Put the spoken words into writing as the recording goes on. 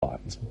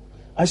it.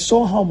 I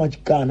saw how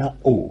much Ghana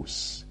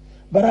owes.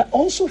 But I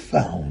also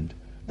found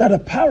that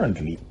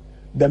apparently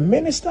the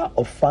Minister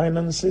of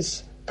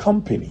Finance's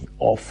company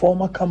or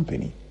former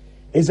company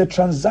is a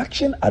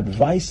transaction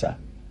advisor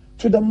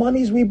to the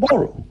monies we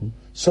borrow.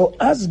 So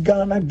as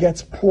Ghana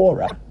gets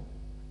poorer,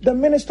 the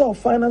Minister of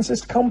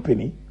Finance's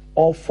company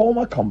or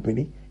former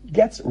company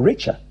gets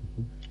richer.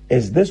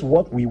 Is this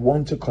what we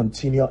want to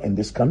continue in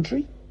this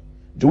country?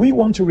 Do we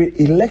want to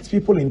elect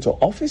people into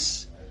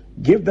office,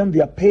 give them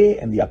their pay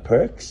and their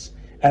perks,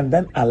 and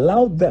then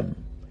allow them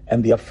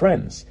and their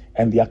friends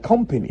and their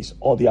companies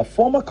or their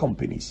former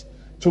companies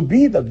to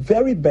be the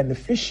very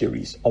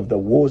beneficiaries of the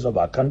woes of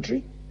our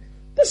country?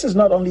 This is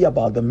not only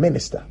about the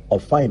Minister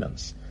of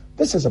Finance.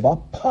 This is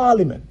about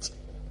Parliament.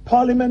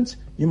 Parliament,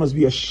 you must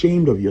be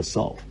ashamed of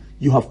yourself.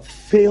 You have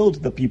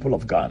failed the people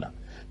of Ghana.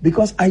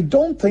 Because I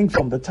don't think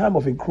from the time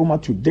of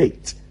Nkrumah to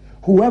date,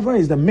 whoever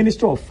is the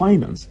Minister of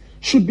Finance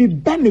should be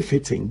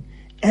benefiting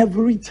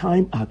every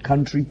time our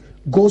country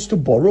goes to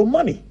borrow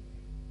money.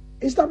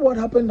 Is that what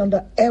happened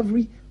under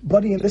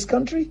everybody in this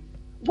country?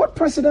 What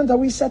precedent are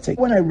we setting?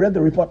 When I read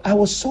the report, I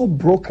was so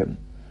broken.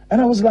 And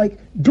I was like,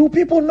 do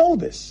people know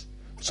this?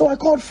 So I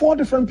called 4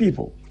 different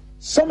people.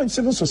 Some in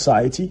civil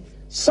society,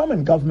 some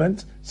in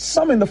government,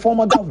 some in the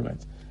former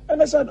government. And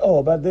they said,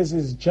 oh, but this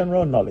is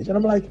general knowledge. And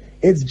I'm like,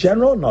 it's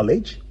general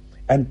knowledge,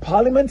 and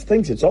Parliament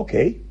thinks it's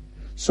okay.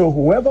 So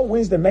whoever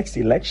wins the next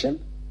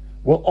election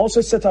will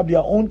also set up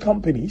their own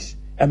companies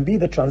and be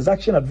the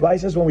transaction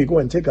advisors when we go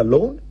and take a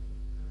loan?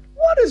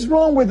 What is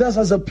wrong with us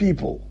as a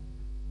people?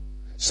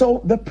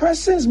 So the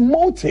person's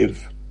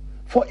motive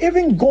for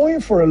even going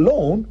for a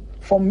loan,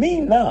 for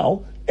me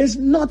now, is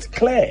not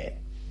clear.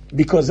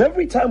 Because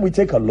every time we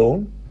take a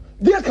loan,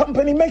 their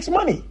company makes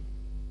money.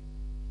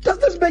 Does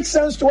this make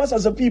sense to us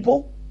as a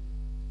people?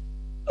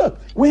 Look,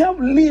 we have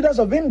leaders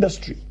of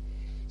industry,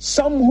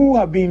 some who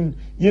have been,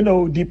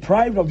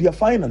 deprived of their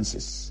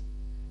finances.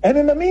 And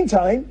in the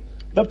meantime,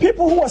 the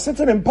people who are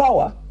sitting in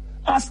power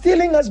are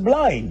stealing us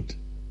blind.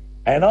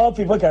 And all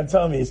people can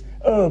tell me is,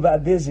 oh,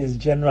 but this is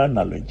general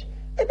knowledge.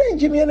 And then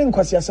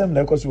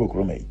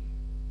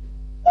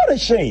what a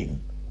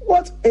shame.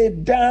 What a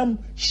damn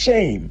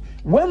shame.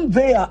 When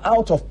they are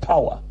out of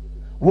power,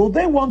 will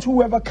they want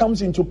whoever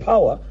comes into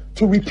power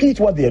to repeat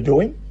what they're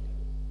doing?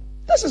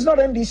 This is not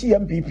NDC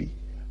MPP.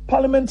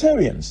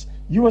 Parliamentarians,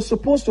 you are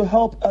supposed to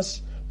help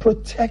us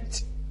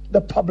protect the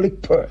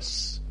public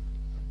purse.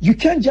 You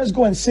can't just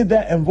go and sit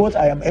there and vote,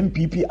 I am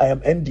MPP, I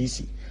am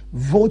NDC.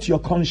 Vote your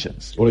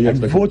conscience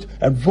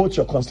and vote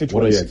your constituency.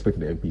 What are you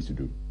expecting the MPs to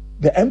do?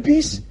 The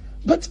MPs? Mm-hmm.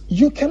 But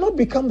you cannot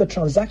become the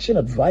transaction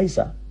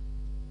advisor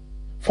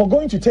for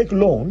going to take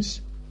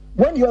loans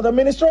when you are the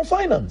Minister of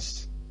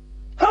Finance.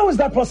 How is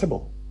that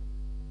possible?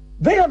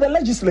 They are the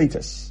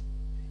legislators.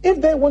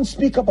 If they won't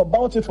speak up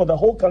about it for the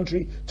whole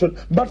country,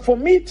 but for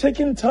me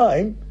taking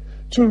time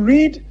to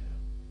read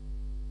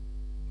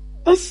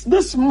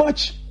this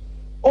much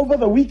over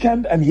the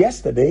weekend and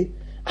yesterday,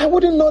 I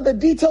wouldn't know the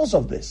details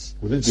of this.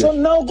 So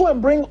now go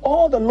and bring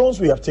all the loans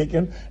we have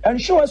taken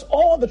and show us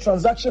all the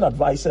transaction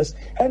advisors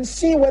and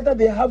see whether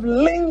they have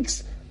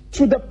links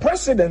to the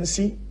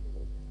presidency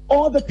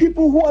or the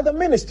people who are the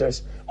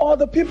ministers or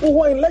the people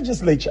who are in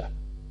legislature.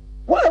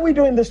 Why are we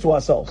doing this to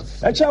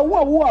ourselves? What kind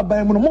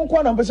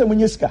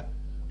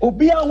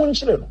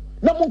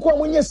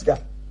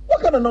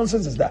of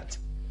nonsense is that?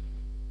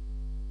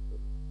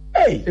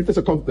 Hey, if there's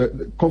a conflict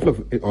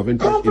of interest,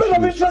 conflict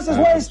of interest is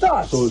where it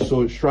starts.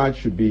 So Stride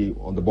should be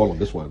on the ball on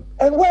this one.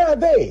 And where are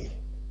they?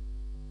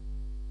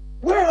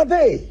 Where are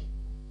they?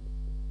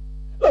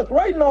 Look,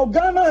 right now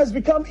Ghana has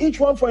become each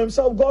one for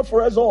himself, God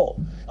for us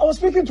all. I was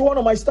speaking to one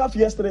of my staff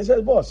yesterday. He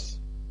said, boss,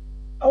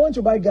 I went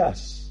to buy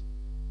gas.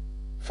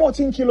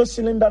 14 kilo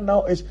cylinder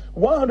now is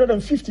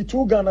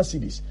 152 Ghana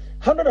cedis.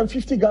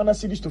 150 Ghana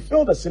cedis to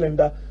fill the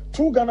cylinder,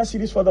 2 Ghana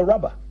cedis for the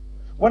rubber.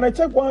 When I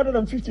take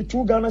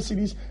 152 Ghana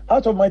cedis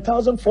out of my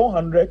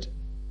 1,400,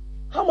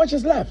 how much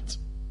is left?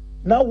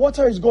 Now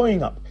water is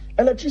going up,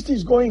 electricity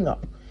is going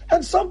up.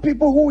 And some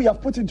people who we have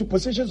put into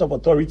positions of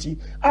authority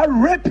are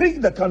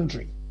raping the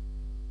country.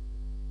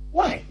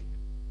 Why?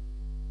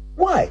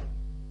 Why?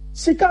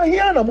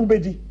 Sikahiana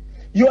Mubedi.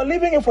 You are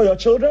leaving it for your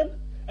children,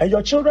 and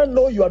your children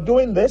know you are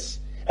doing this,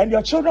 and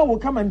your children will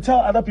come and tell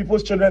other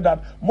people's children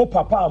that mo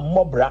papa and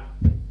mo bra,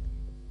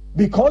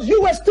 because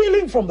you were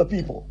stealing from the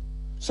people.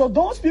 So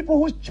those people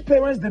whose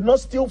parents did not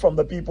steal from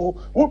the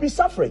people will be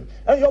suffering.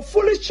 And your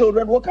foolish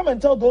children will come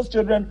and tell those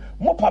children,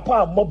 mo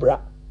papa and mo bra.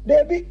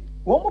 They be,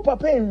 mo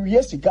papa and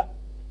yesika.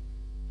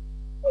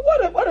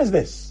 What is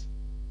this?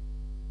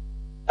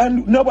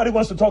 And nobody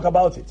wants to talk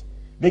about it.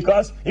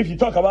 Because if you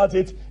talk about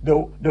it,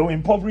 they'll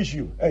impoverish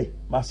you. Hey,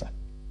 Masa.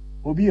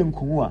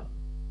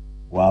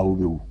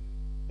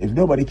 If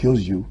nobody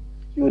kills you,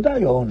 you will die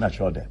your own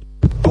natural death.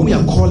 When we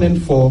are calling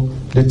for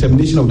the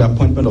termination of the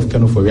appointment of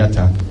Ken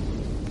Ofori-Atta,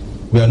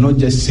 we are not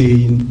just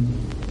saying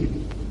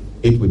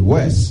it with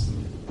words.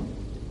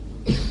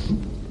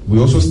 We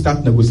also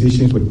start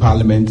negotiations with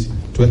Parliament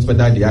to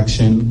expedite the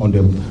action on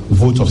the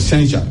vote of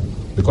censure,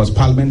 because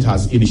Parliament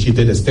has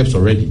initiated the steps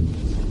already.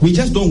 We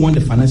just don't want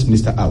the finance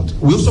minister out.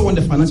 We also want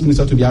the finance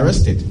minister to be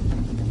arrested.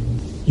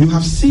 You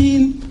have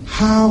seen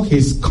how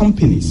his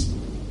companies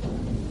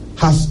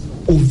has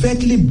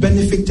overtly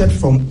benefited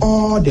from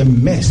all the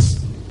mess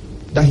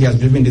that he has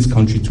driven this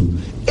country to.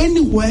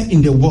 Anywhere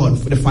in the world,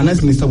 the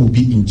finance minister will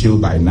be in jail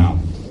by now.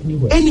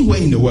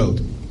 Anywhere in the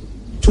world.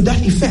 To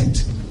that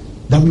effect,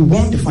 that we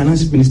want the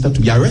finance minister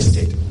to be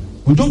arrested.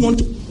 We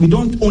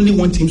don't only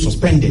want him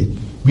suspended.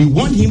 We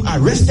want him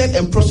arrested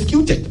and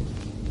prosecuted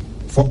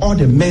for all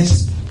the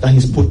mess that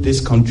he's put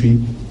this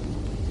country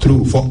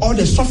through, for all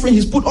the suffering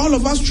he's put all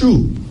of us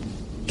through.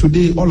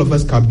 Today, all of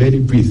us can barely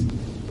breathe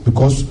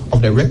because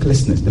of the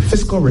recklessness, the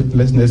fiscal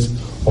recklessness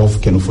of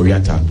Ken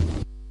Ofori-Atta.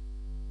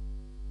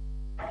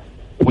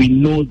 We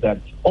know that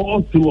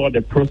all through all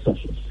the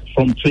processes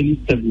from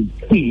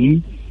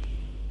 2017,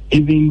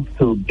 even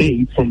to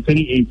date, from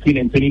 2018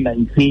 and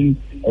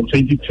 2019 and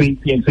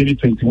 2020 and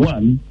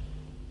 2021,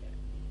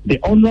 the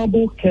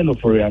Honorable Ken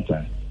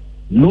Ofori-Atta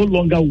no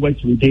longer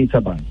works with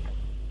DataBank.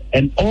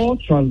 And all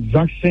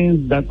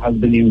transactions that have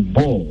been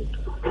involved,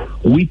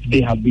 which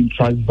they have been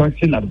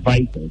transaction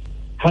advisors,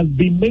 has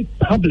been made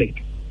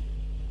public.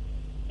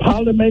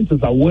 Parliament is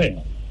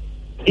aware,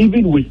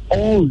 even with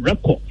all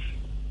records.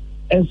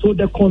 And so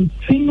the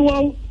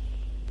continual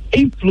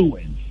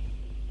influence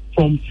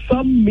from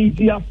some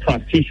media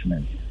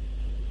practitioners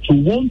to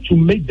want to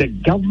make the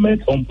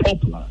government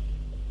unpopular,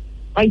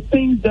 I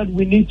think that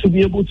we need to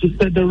be able to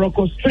set the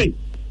record straight.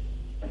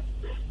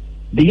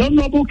 The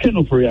Honorable Ken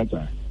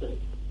Ofori-Atta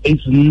is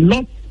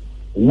not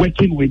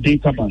working with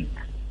DataBank.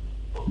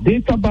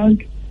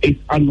 DataBank is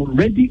an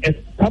already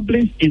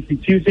established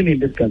institution in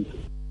this country.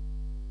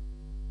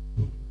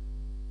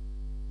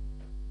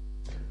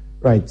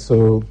 Right,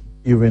 so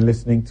you've been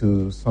listening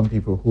to some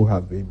people who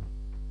have been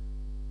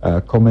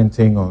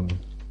commenting on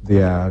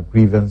their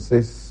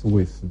grievances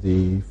with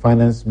the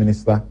finance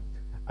minister,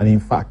 and in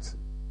fact,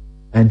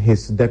 and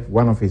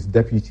one of his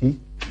deputies,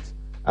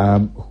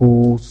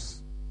 whose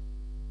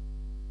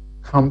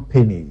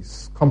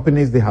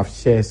companies they have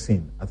shares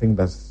in, I think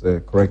that's the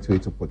correct way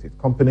to put it,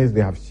 companies they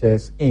have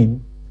shares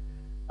in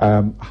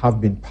have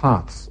been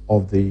parts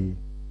of the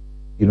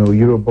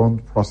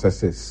Eurobond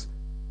processes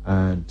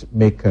and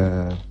make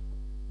a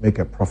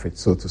profit,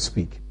 so to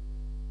speak.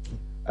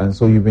 And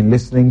so you've been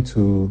listening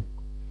to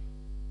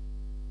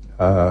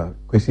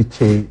Kwesi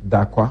Che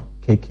Darkwa,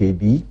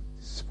 KKD,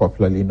 is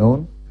popularly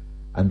known,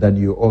 and then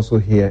you also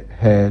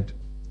heard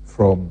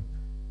from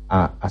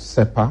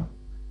Asepa.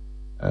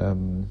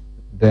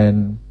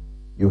 Then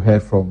you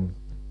heard from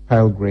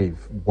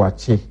Palgrave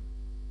Boache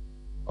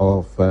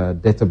of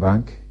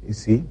DataBank. You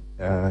see,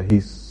 I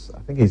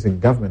think he's in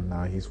government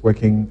now. He's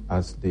working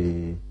as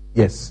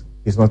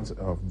he's not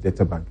of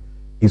DataBank.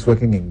 He's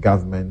working in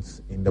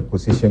government in the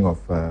position of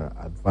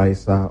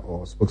advisor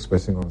or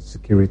spokesperson on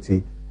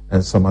security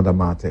and some other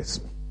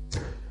matters.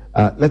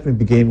 Let me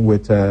begin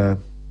with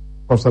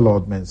Professor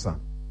Lord Mensah.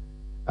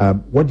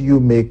 What do you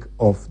make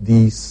of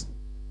these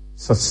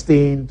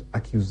sustained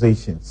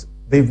accusations?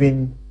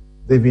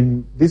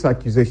 These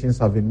accusations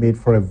have been made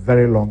for a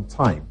very long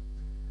time.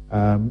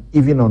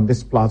 Even on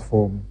this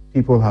platform,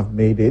 people have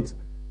made it,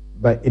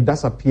 but it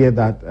does appear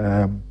that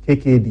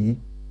KKD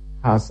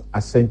has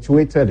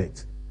accentuated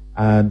it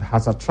and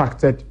has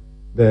attracted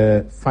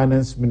the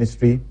finance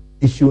ministry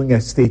issuing a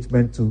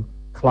statement to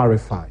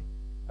clarify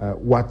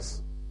what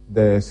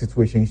the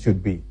situation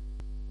should be.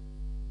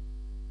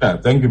 Yeah,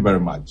 thank you very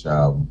much.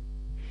 I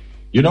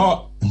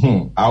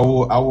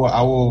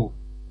will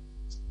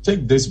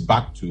take this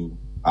back to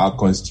our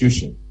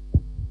constitution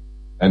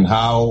and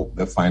how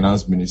the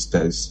finance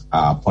ministers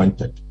are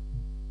appointed.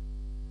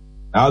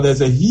 Now,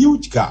 there's a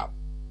huge gap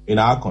in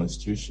our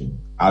constitution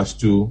as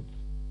to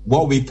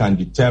what we can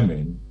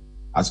determine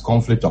as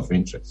conflict of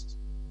interest.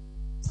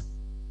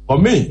 For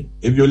me,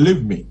 if you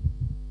leave me,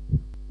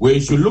 we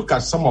should look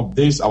at some of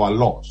these, our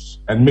laws,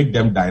 and make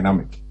them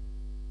dynamic.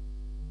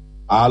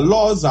 Our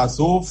laws are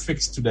so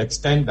fixed to the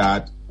extent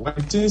that when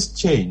things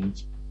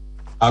change,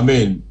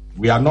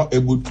 we are not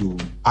able to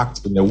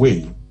act in a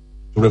way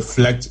to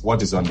reflect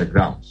what is on the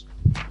ground.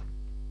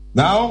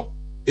 Now,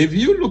 if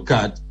you look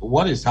at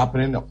what is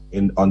happening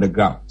on the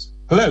ground,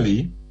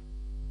 clearly,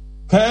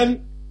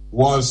 Ken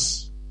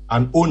was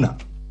an owner,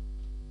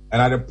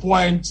 and at a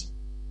point,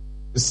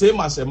 the same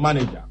as a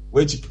manager,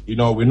 which we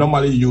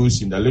normally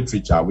use in the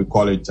literature, we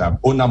call it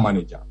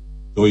owner-manager.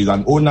 So he's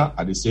an owner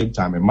at the same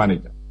time a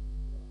manager.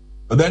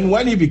 But then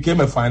when he became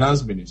a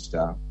finance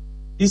minister,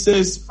 he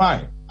says,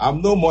 fine,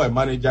 I'm no more a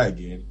manager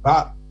again,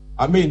 but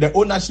the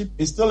ownership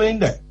is still in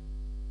there.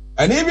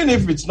 And even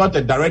if it's not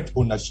a direct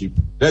ownership,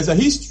 there's a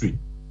history,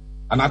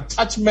 an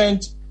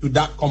attachment to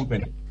that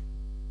company.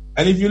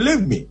 And if you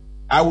leave me,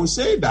 I will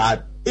say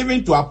that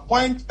even to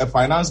appoint a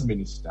finance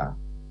minister,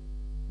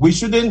 we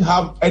shouldn't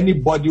have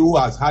anybody who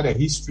has had a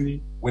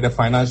history with the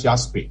financial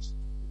space.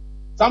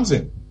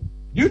 Samson,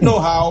 do you know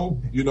how,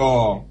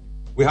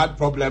 we had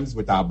problems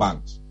with our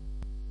banks?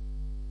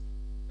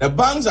 The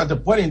banks, at a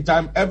point in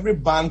time, every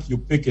bank you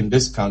pick in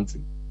this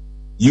country,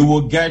 you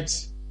will get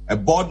a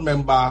board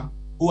member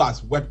who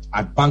has worked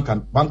at Bank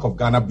of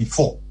Ghana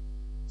before,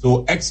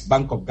 so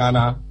ex-Bank of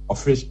Ghana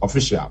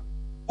official,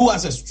 who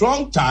has a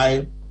strong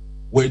tie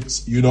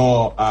with,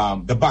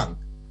 the bank,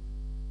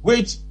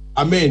 which,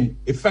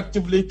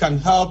 effectively can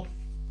help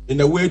in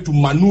a way to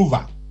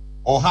maneuver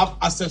or have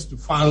access to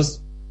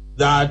funds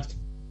that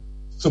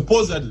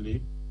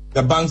supposedly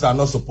the banks are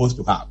not supposed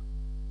to have.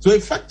 So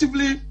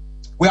effectively,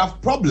 we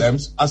have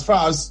problems as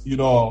far as,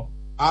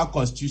 our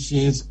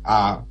constitutions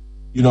are,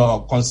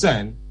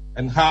 concerned,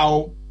 and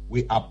how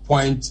we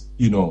appoint,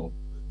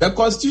 The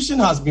Constitution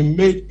has been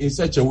made in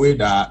such a way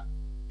that,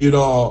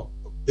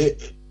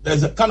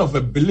 there's a kind of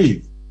a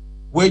belief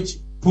which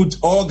puts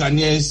all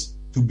Ghanaians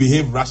to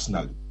behave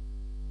rationally.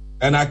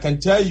 And I can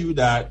tell you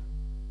that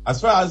as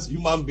far as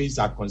human beings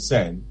are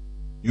concerned,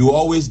 you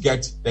always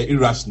get the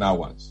irrational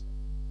ones.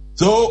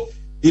 So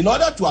in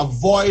order to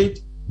avoid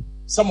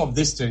some of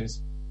these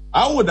things,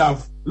 I would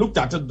have looked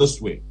at it this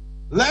way.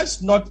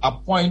 Let's not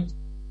appoint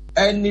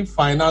any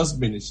finance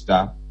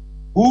minister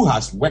who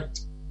has worked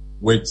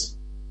with,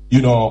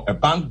 a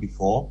bank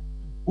before,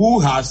 who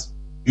has,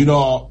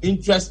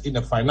 interest in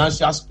the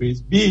financial space,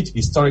 be it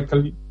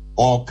historically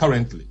or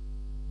currently.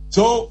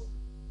 So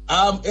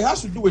it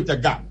has to do with a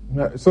gap.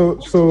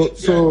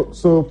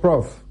 So,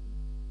 Prof,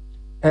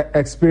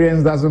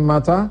 experience doesn't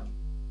matter,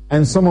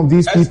 and some of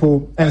these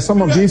people,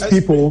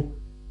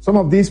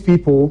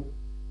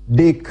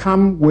 they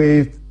come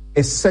with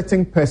a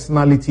certain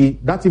personality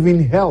that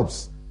even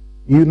helps,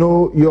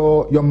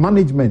 your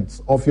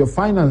management of your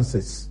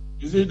finances.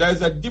 You see,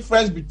 there's a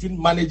difference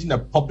between managing a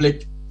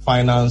public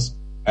finance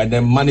and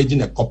then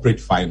managing a corporate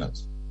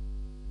finance.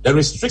 The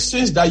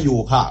restrictions that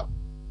you have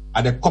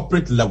at the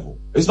corporate level,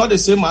 it's not the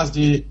same as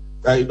the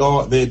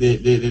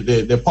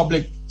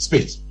public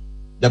space.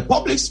 The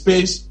public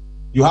space,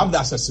 you have the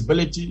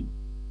accessibility,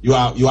 you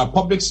are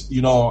public,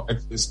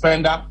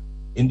 spender.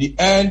 In the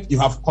end, you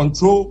have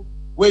control,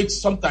 which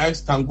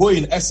sometimes can go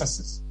in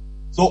excesses.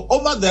 So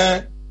over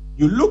there,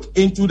 you look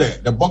into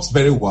the box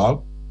very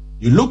well.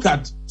 You look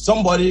at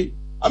somebody.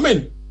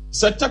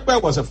 Sir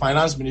Tekpe was a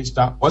finance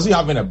minister. Was he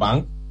having a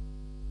bank?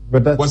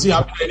 Was he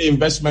having any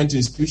investment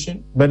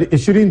institution? But it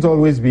shouldn't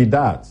always be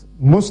that.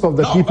 Most of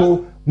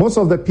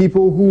the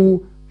people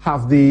who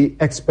have the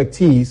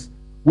expertise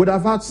would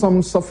have had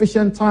some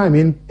sufficient time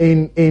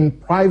in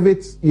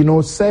private,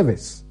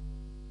 service.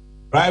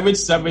 Private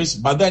service,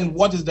 but then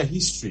what is the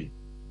history?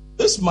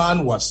 This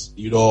man was,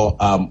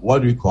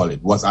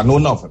 was an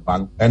owner of a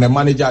bank and a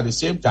manager at the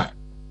same time.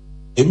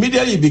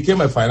 Immediately he became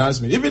a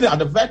finance minister, even at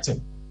the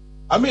vetting.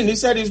 He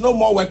said he's no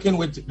more working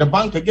with the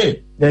bank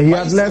again. Yeah, he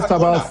had left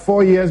about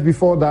 4 years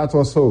before that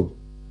or so.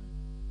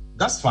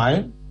 That's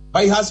fine,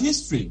 but he has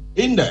history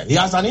in there. He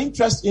has an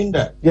interest in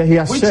there. Yeah, he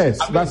has shares.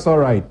 That's all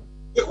right.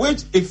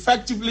 Which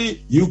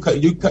effectively you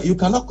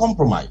cannot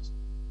compromise.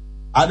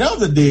 At the end of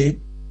the day,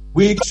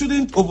 we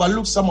shouldn't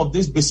overlook some of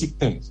these basic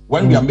things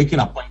when we are making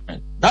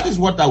appointments. That is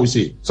what I would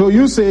say. So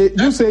you say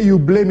you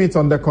blame it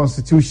on the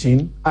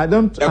Constitution. I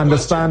don't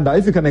understand that.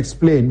 If you can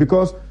explain,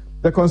 because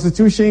the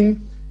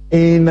Constitution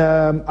in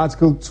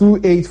Article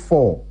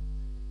 284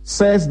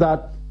 says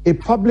that a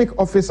public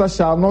officer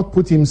shall not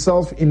put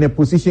himself in a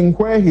position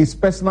where his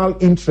personal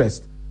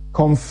interest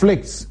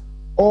conflicts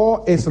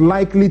or is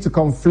likely to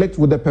conflict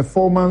with the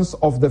performance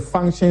of the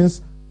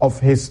functions of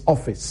his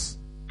office.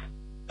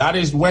 That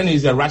is when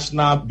he's a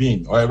rational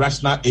being or a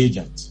rational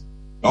agent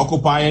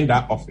occupying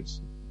that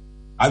office.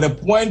 At the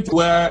point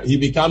where he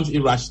becomes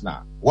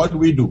irrational, what do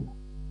we do?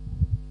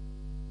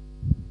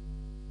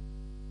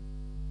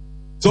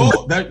 So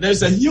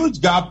there's a huge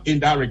gap in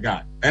that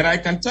regard. And I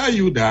can tell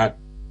you that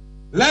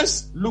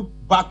let's look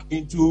back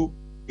into,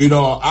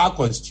 our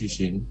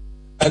Constitution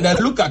and then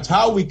look at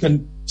how we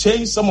can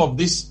change some of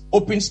this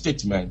open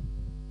statement,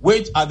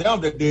 which at the end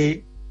of the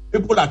day,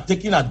 people are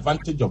taking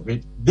advantage of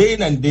it day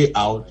in and day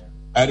out.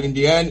 And in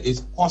the end,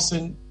 is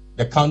costing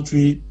the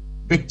country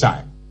big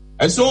time.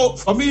 And so,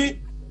 for me,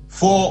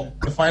 for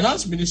the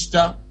finance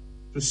minister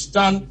to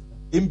stand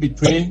in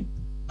between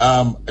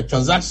a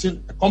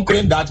transaction, a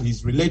company that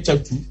he's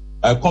related to,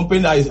 a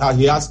company that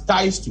he has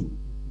ties to,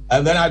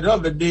 and then at the end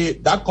of the day,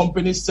 that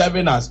company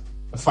serving as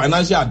a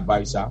financial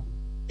advisor,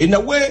 in a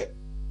way,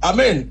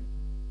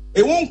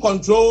 it won't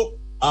control,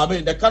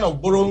 the kind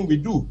of borrowing we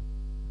do.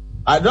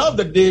 At the end of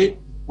the day,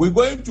 we're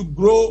going to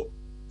grow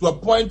to a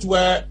point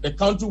where the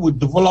country will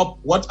develop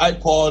what I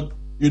call,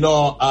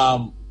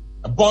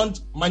 a bond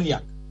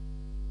maniac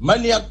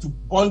to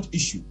bond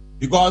issue.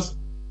 Because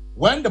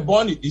when the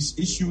bond is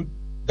issued,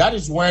 that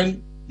is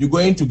when you're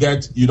going to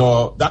get,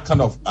 that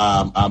kind of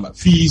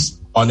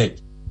fees on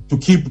it to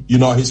keep,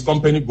 his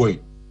company going.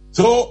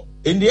 So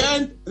in the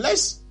end,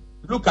 let's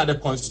look at the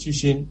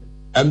Constitution,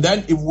 and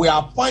then if we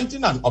are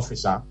appointing an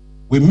officer,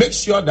 we make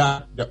sure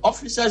that the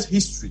officer's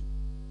history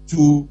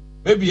to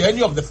maybe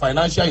any of the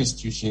financial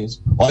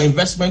institutions or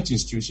investment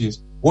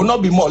institutions will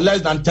not be less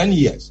than 10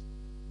 years.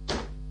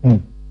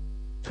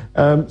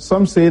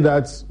 Some say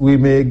that we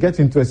may get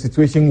into a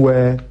situation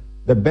where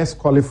the best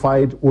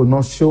qualified will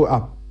not show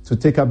up to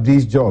take up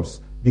these jobs,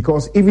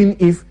 because even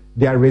if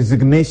their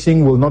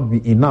resignation will not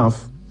be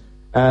enough,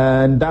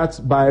 and that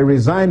by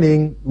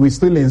resigning, we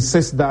still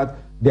insist that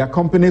their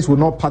companies will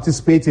not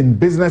participate in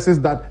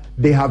businesses that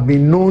they have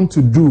been known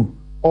to do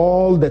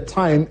all the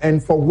time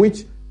and for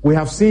which we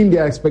have seen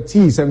their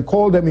expertise and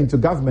called them into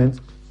government,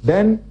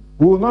 then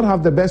we will not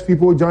have the best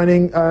people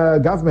joining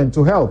government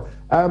to help.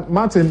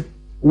 Martin,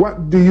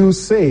 what do you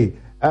say?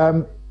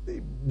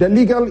 The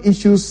legal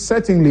issues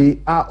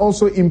certainly are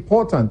also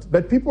important,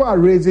 but people are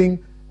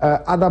raising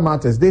other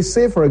matters. They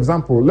say, for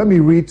example, let me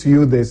read to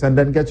you this and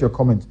then get your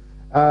comment.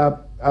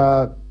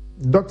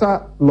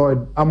 Dr.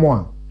 Lloyd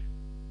Amoah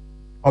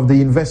of the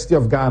University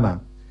of Ghana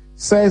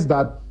says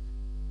that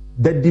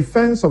the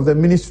defense of the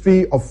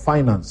Ministry of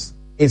Finance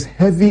is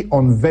heavy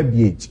on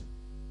verbiage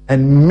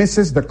and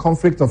misses the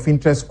conflict of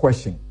interest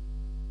question.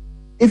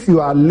 If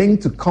you are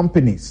linked to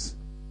companies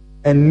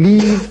and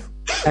leave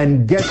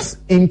and get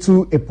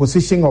into a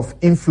position of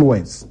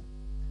influence,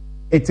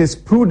 it is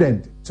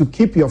prudent to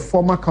keep your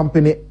former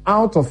company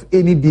out of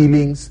any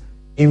dealings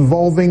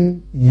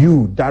involving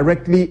you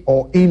directly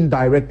or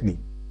indirectly.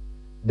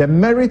 The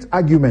merit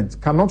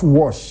argument cannot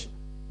wash,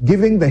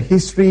 given the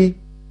history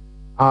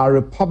our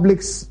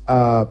republic's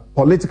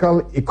political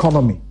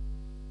economy.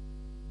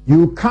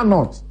 You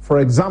cannot, for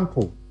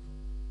example,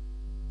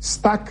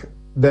 stack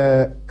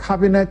the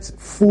cabinet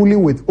fully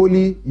with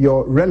only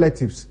your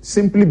relatives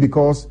simply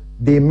because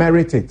they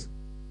merit it.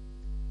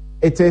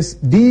 It is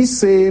these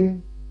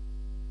same,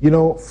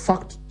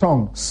 forked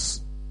tongue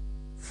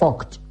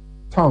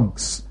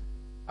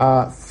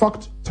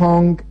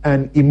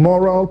and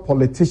immoral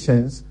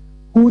politicians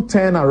who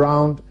turn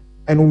around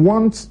and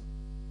want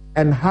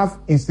and have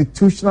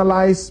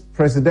institutionalized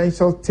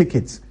presidential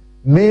tickets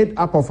made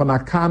up of an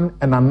Akan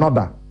and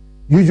another,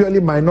 usually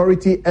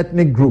minority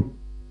ethnic group.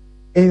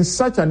 In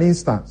such an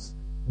instance,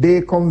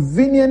 they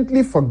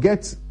conveniently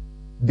forget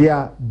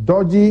their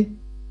dodgy,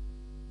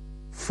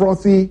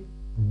 frothy,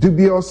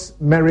 dubious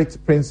merit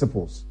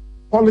principles.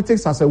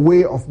 Politics as a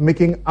way of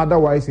making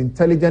otherwise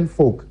intelligent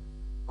folk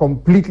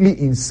completely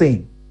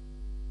insane.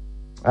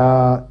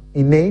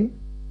 Inane.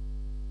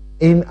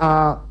 In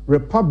our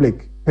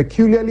republic,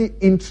 peculiarly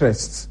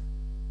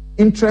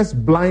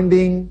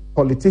interest-blinding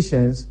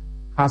politicians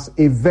has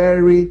a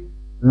very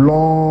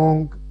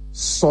long,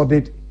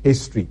 sordid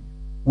history.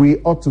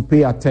 We ought to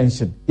pay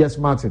attention. Yes,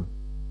 Martin.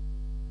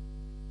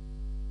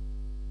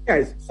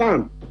 Yes,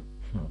 Sam.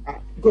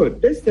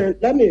 Good.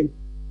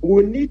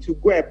 We need to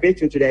go a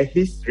bit into the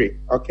history,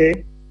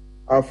 okay,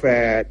 of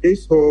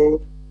this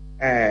whole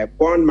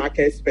bond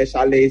market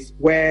specialist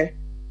where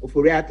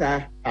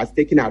Ofori-Atta has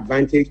taken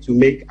advantage to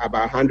make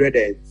about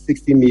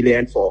 160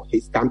 million for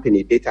his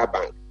company, Data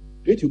Bank.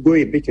 We need to go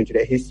a bit into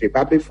the history.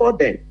 But before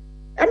then,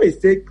 let me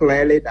say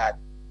clearly that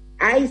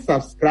I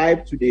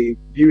subscribe to the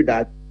view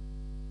that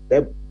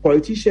the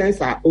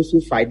politicians are also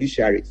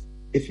fiduciaries.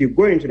 If you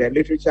go into the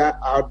literature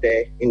out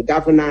there in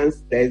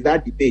governance, there's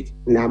that debate.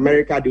 In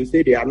America, they'll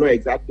say they are not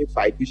exactly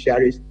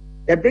fiduciaries.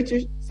 The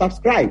British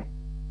subscribe.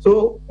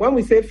 So when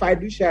we say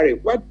fiduciary,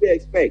 what do we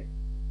expect?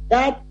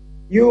 That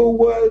you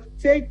will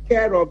take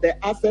care of the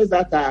assets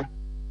that are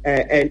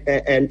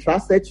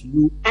entrusted to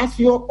you as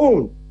your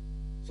own.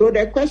 So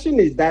the question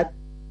is that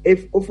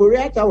if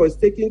Ofori-Atta was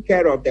taking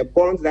care of the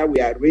bonds that we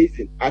are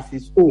raising as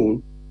his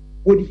own,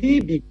 would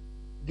he be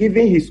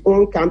giving his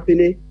own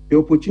company the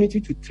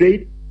opportunity to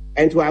trade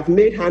and to have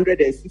made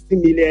 160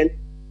 million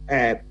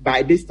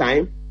by this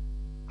time?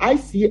 I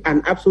see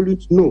an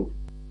absolute no.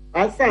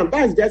 Sam,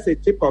 that's just a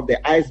tip of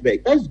the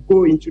iceberg. Let's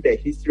go into the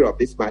history of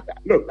this matter.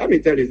 Look, let me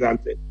tell you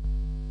something.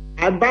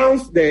 I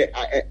bounced the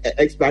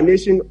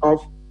explanation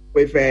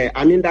with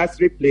an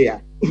industry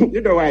player.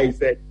 You know what he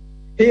said?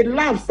 He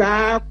laughs,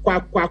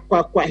 quack.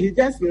 He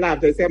just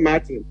laughed and said,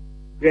 Martin,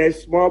 you're a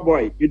small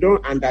boy. You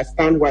don't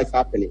understand what's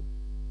happening.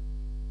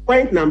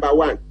 Point number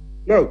one.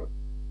 Look,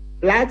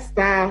 Black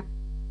Star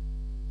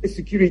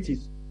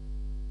Securities,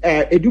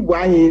 Edu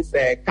Buahin's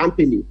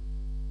company,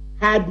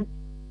 had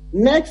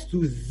next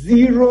to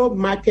zero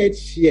market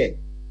share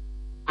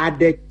at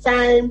the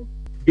time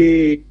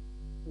they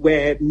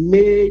were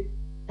made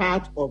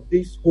part of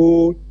this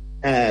whole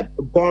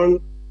bond,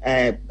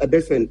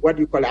 acquisition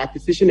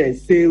and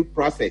sale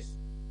process.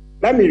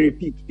 Let me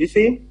repeat. You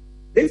see,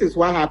 this is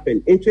what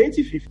happened. In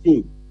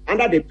 2015,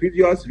 under the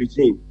previous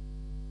regime,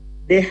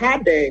 they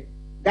had the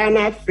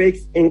Ghana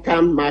fixed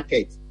income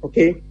market,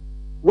 okay,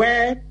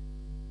 where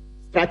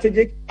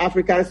Strategic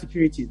African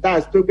Securities,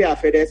 that's Toby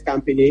Afede's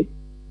company,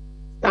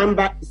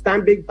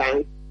 Stanbic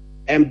Bank,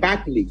 and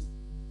Barclays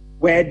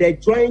were the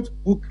joint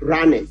book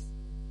runners.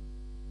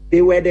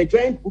 They were the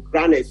joint book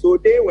runners, so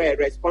they were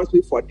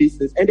responsible for this.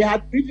 And they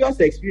had previous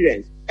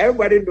experience.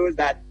 Everybody knows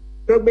that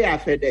Toby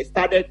Afede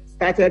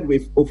started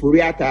with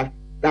Ofori-Atta,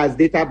 that's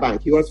Data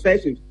Bank. He was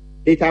first with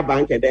Data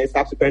Bank, and then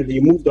subsequently he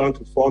moved on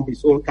to form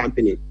his own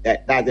company,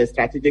 that's the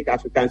Strategic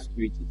African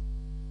Securities.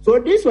 So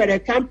these were the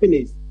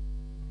companies,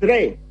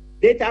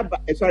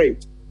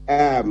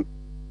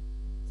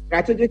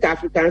 Strategic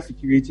African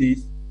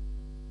Securities,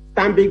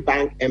 Stanbic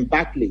Bank, and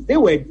Barclays. They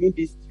were doing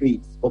these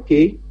trades,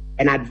 okay,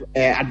 and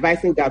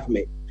advising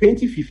government.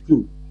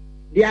 2015.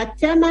 their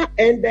tenure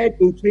ended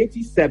in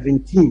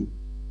 2017.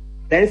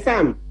 Then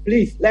Sam,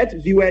 please let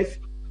viewers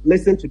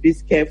listen to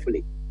this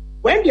carefully.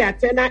 When their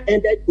tenure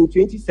ended in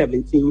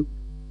 2017,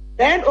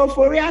 then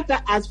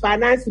Ofori-Atta as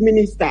finance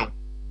minister,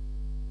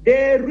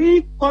 they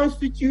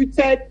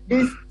reconstituted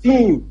this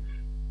team,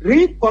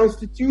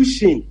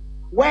 reconstitution,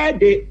 where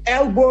they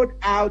elbowed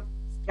out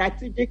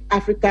Strategic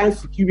African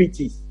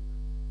Securities.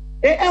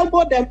 They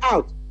elbowed them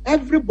out.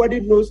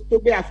 Everybody knows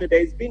Toby Afede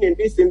has been in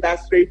this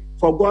industry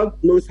for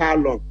God knows how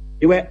long.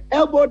 They were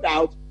elbowed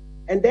out,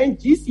 and then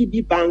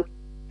GCB Bank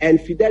and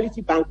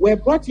Fidelity Bank were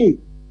brought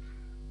in.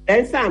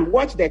 Then Sam,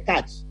 watch the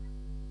catch.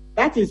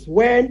 That is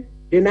when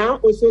they now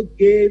also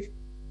gave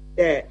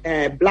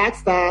the Black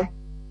Star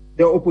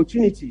the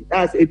opportunity,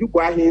 that's Edu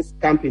Boahen's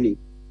company,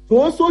 to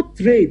also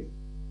trade.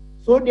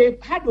 So they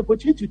had the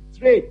opportunity to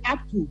trade up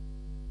to.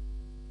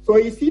 So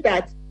you see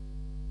that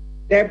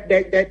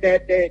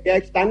the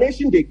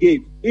explanation they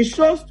gave, it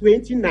shows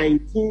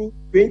 2019,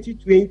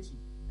 2020,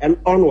 and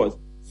onwards.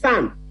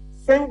 Sam,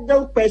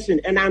 single question,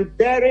 and I'm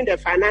daring the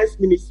finance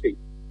ministry.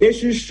 They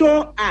should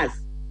show us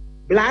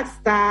Black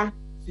Star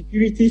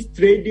Securities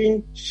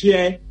trading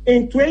share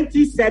in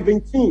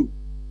 2017.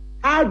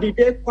 How did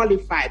they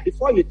qualify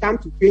before you come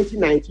to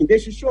 2019? They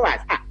should show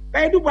us.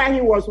 Edu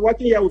Boahen was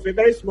working here with a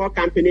very small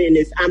company in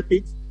his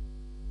armpit.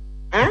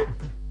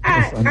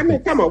 I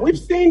mean, come on, we've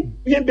seen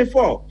him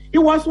before. He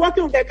was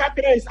working with a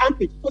company in his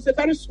armpit. It was a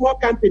very small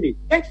company.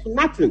 That's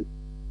nothing.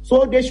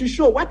 So they should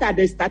show what are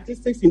the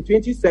statistics in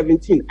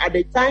 2017 at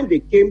the time they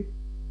came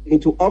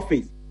into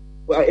office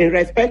in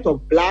respect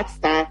of Black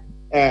Star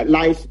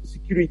Line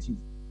Securities.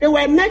 They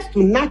were next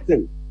to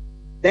nothing.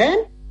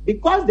 Then,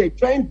 because the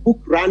joint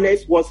book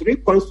runners was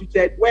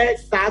reconstituted where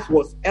SARS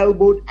was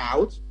elbowed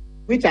out,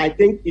 which I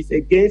think is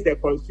against the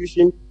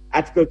Constitution,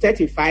 Article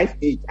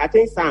 35(8). I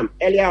think, Sam,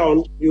 earlier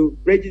on, you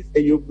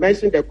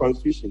mentioned the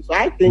Constitution. So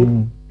I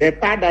think the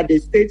part that the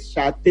state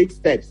shall take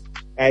steps,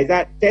 is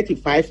that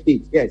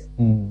 35(8). Yes.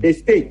 The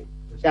state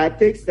shall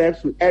take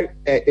steps to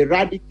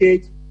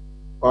eradicate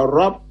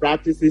corrupt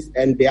practices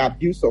and the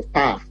abuse of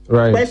power.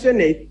 Right.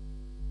 Question is,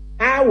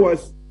 how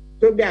was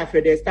Toby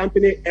Afede's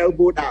company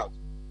elbowed out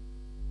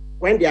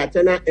when their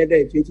tenure ended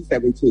in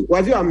 2017?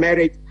 Was it on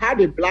merit? How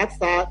did Black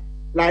Star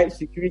Line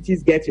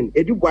Securities get in?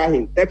 Edu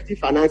Boahen, Deputy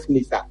Finance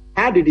Minister,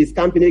 how did his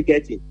company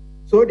get in?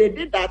 So they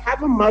did that,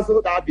 having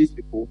muzzled out these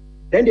people.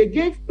 Then they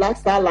gave Black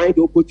Star Line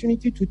the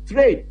opportunity to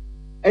trade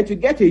and to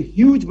get a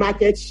huge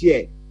market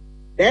share.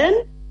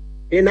 Then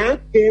they now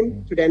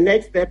came to the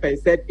next step and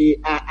said they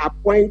are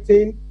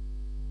appointing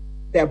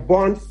the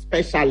bond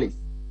specialist.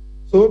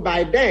 So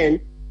by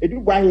then,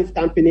 Edu Boahen's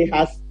company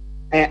has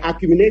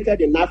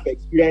accumulated enough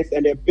experience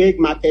and a big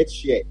market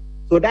share.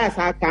 So that's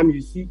how come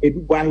you see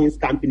Edu Boahen's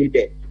company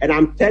there. And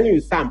I'm telling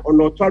you, Sam,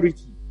 on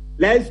authority,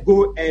 let's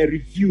go and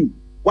review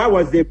what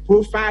was the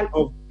profile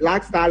of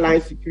Black Star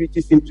Line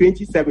Securities in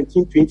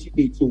 2017,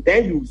 2018.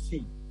 Then you will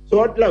see.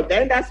 So look,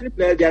 the industry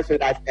players just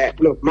said that,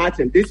 look,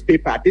 Martin, this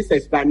paper, this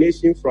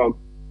explanation from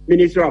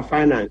Ministry of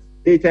Finance,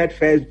 dated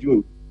 1st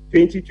June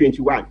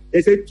 2021,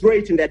 they said throw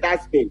it in the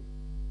dustbin.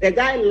 The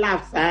guy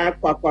laughs,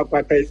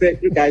 he said,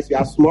 you guys, you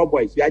are small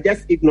boys. You are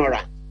just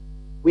ignorant.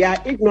 We are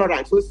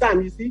ignorant. So,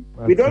 Sam, you see,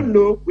 we don't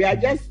know. We are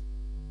just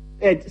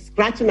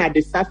scratching at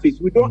the surface.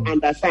 We don't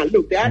understand.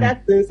 Look, the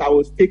other things I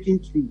was taking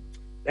through,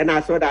 then I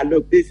saw that,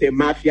 look, this is a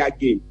mafia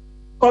game.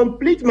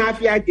 Complete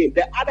mafia game.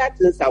 The other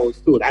things I was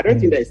told, I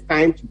don't think there's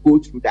time to go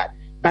through that.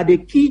 But the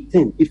key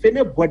thing, if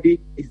anybody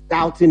is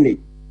doubting it,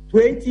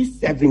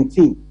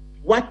 2017,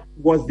 what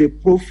was the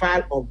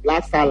profile of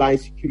Black Star Line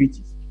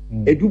Securities?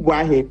 Edu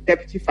Boahen,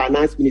 Deputy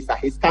Finance Minister,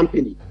 his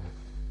company.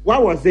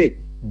 What was it?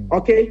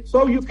 Okay,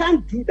 so you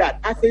can't do that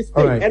as a state.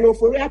 Right. And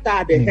Ofori-Atta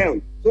at the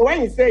helm. So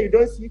when you say you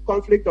don't see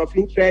conflict of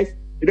interest,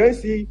 you don't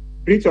see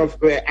breach of,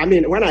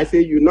 when I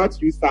say you,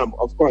 not you, Sam,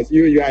 of course,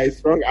 you are a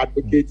strong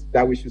advocate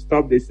that we should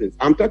stop these things.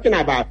 I'm talking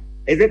about,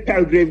 is it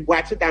Palgrave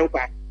Boakye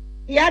Danquah?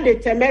 He had the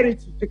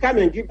temerity to come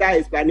and give that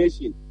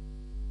explanation.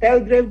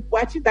 Palgrave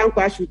Boakye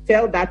Danquah should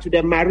tell that to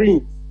the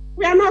Marines.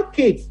 We are not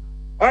kids.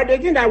 Or they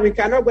think that we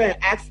cannot go and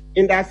ask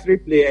industry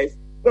players,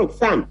 look,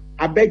 Sam,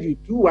 I beg you,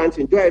 do one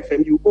thing, do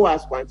FM, you owe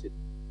us one thing.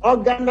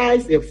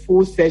 Organize a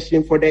full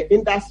session for the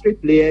industry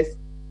players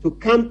to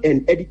come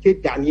and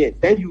educate Ghanaians.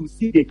 Then you will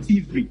see the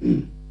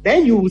thievery.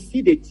 Then you will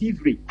see the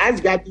thievery. As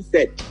Gadi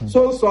said,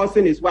 sole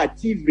sourcing is what?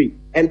 Thievery.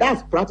 And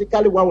that's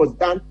practically what was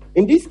done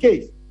in this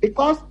case.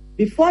 Because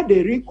before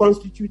they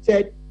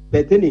reconstituted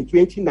the thing in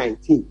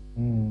 2019,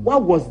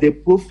 what was the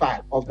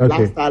profile of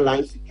Black Star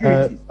Line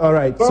Securities? All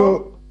right.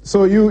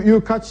 So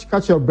you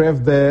catch your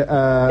breath there.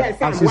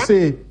 Yes, as you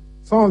say,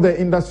 some of the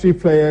industry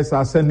players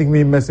are sending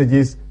me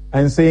messages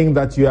and saying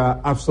that you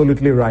are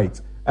absolutely right.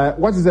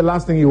 What is the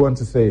last thing you want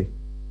to say?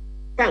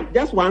 Sam,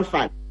 just one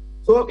fact.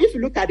 So if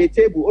you look at the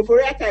table,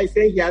 Ofori-Atta is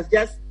saying he has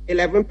just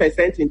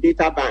 11% in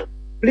data bank.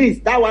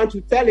 Please, that one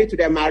to tell it to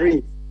the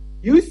Marines.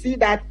 You see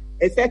that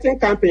a certain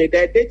company,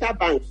 the data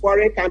bank,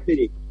 foreign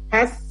company,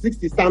 has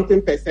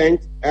 60-something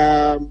percent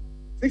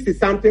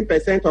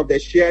of the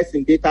shares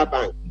in data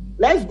bank.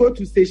 Let's go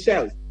to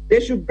Seychelles. they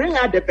should bring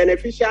out the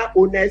beneficial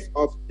owners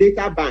of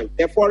Data Bank,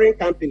 the foreign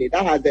company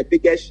that has the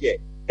biggest share.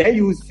 Then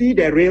you see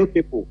the real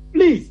people.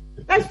 Please,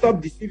 let's stop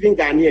deceiving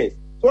Ghanaians.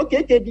 So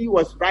KKD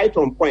was right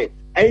on point.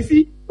 And you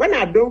see, when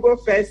Adongo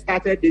first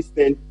started this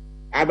thing,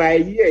 about a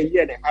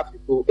year and a half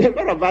ago, a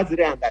lot of us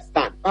didn't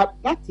understand. But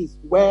that is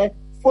where,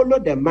 follow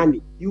the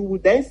money. You will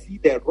then see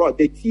the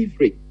thief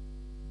rate.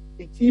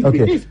 The thief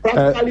rate is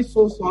practically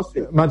so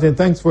sourcing. Martin,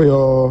 thanks for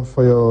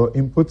your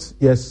input.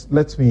 Yes,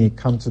 let me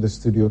come to the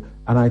studio.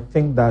 And I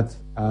think that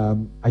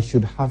I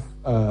should have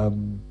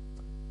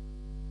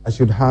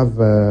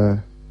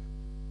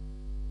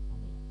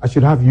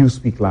you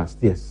speak last.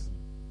 Yes.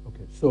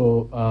 Okay.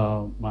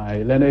 So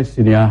my learned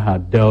senior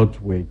had dealt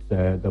with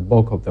the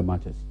bulk of the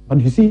matters.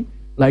 But you see,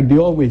 like they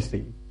always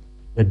say,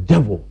 the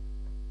devil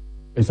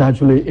is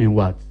actually in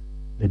what?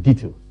 The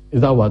details.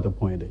 Is that what the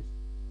point is?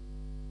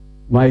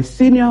 My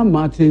senior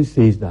Martin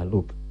says that,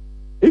 look,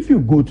 if you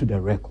go to the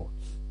records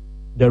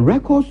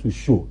will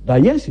show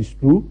that, yes, it's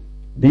true,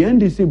 the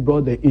NDC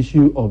brought the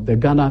issue of the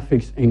Ghana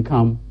fixed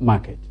income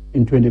market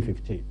in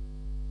 2015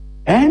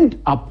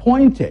 and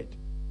appointed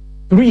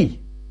 3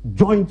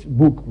 joint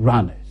book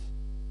runners.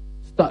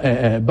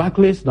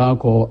 Barclays, now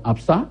called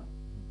ABSA,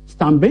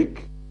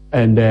 Stanbic,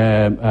 and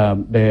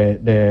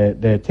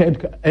the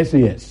third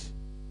SAS.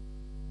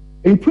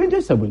 In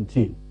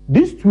 2017,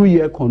 this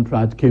 2-year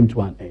contract came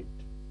to an end.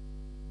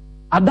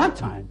 At that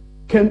time,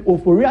 Ken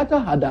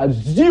Ofori-Atta had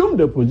assumed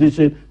the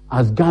position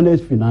as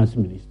Ghana's finance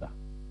minister.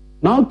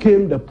 Now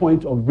came the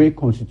point of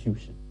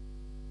reconstitution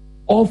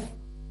of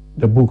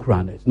the book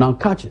runners. Now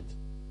catch it.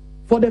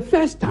 For the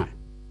first time,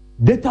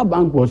 Data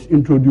Bank was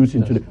introduced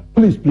into the...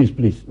 Please,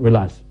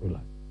 relax.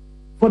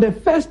 For the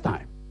first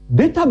time,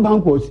 Data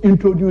Bank was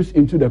introduced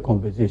into the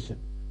conversation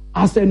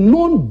as a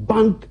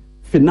non-bank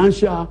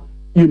financial,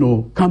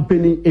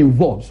 company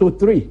involved. So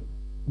 3,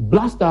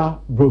 Blaster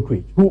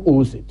Brokerage, who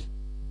owns it?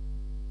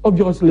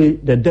 Obviously,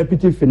 the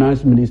deputy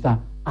finance minister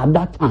at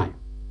that time.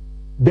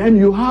 Then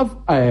you have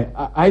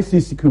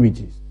IC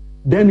Securities.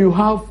 Then you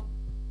have,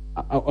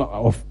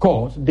 of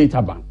course,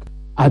 Data Bank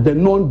as the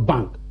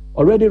non-bank.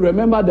 Already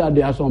remember that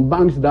there are some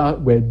banks that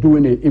were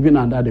doing it even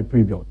under the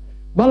previous.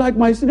 But like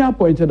my senior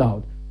pointed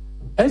out,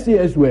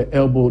 SAS were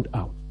elbowed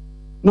out.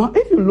 Now,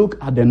 if you look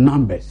at the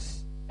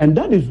numbers, and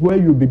that is where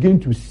you begin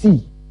to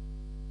see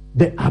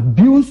the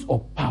abuse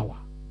of power,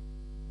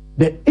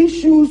 the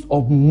issues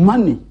of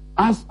money,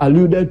 as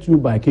alluded to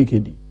by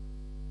KKD.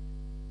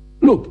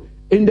 Look,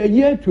 in the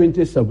year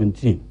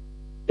 2017,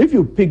 if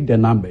you pick the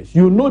numbers,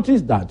 you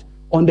notice that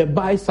on the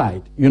buy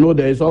side,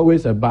 there is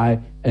always a buy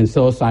and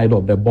sell side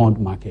of the bond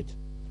market.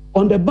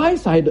 On the buy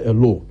side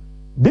alone,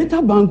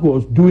 Data Bank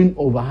was doing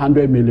over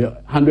 100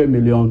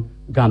 million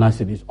Ghana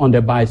cedis on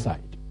the buy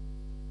side.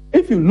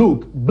 If you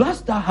look,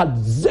 Blaster had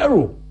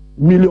 0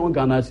 million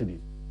Ghana cedis.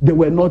 They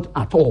were not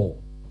at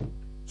all.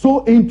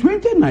 So in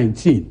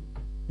 2019,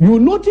 you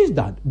notice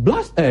that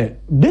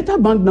Data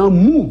Bank now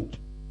moved,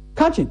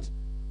 catch it,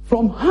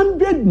 from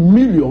 100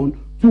 million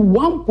to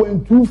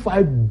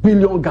 1.25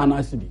 billion Ghana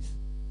cedis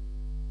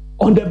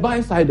on the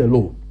buy side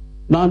alone.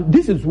 Now,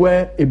 this is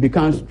where it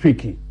becomes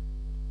tricky.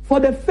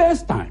 For the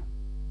first time,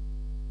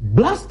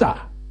 Blaster,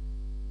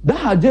 that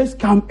had just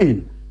come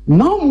in,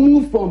 now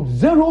moved from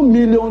 0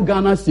 million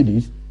Ghana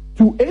cedis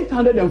to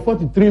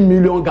 843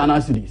 million Ghana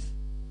cedis,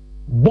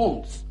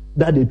 bonds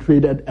that they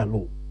traded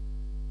alone.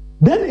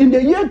 Then in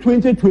the year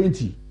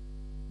 2020,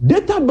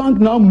 Data Bank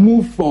now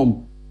moved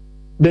from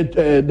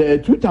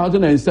the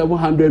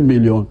 2,700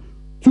 million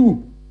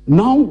to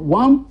now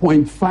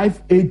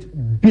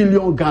 1.58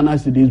 billion Ghana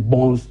cedis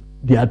bonds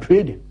they are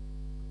trading.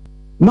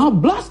 Now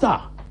Blaster,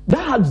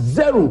 that had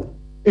 0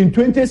 in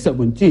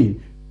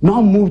 2017,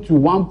 now moved to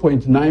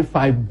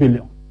 1.95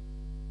 billion.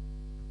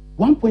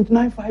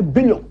 1.95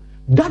 billion.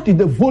 That is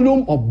the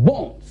volume of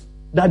bonds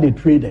that they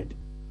traded.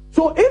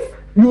 So if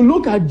you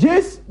look at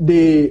just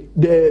the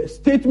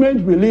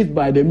statement released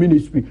by the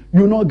ministry,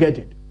 you not get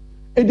it.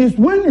 It is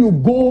when you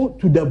go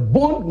to the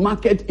bond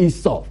market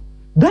itself,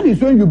 that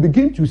is when you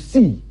begin to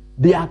see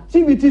the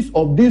activities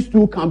of these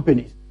 2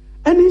 companies.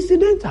 And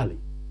incidentally,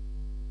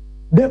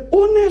 the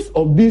owners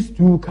of these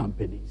 2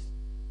 companies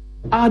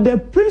are the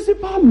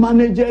principal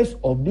managers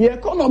of the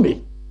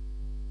economy.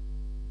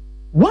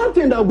 One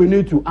thing that we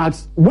need to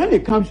ask when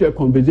it comes to a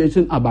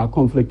conversation about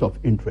conflict of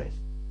interest,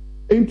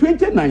 in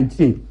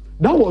 2019,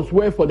 that was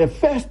where for the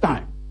first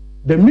time,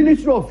 the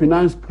Ministry of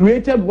Finance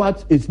created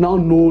what is now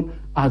known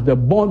as the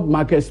bond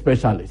market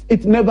specialist.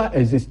 It never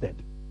existed.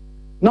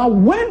 Now,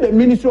 when the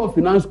Ministry of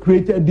Finance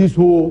created this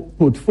whole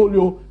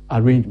portfolio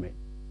arrangement,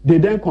 they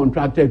then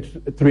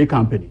contracted 3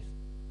 companies,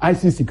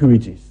 IC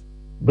Securities,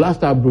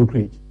 Blaster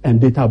Brokerage, and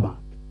Data Bank.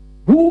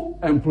 Who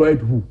employed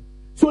who?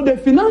 So the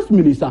finance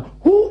minister,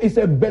 who is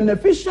a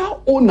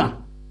beneficial owner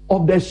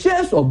of the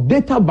shares of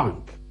Data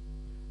Bank,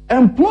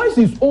 employs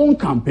his own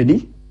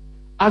company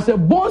as a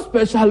bond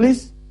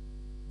specialist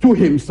to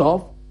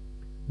himself,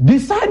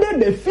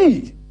 decided the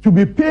fee to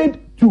be paid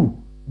to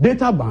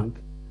Data Bank,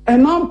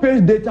 and now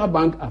pays Data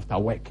Bank after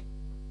work.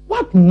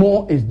 What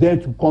more is there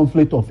to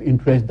conflict of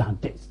interest than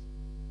this?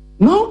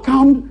 Now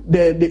comes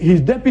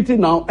his deputy,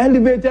 now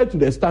elevated to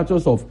the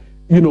status of,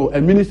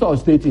 a minister of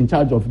state in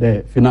charge of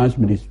the finance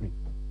ministry,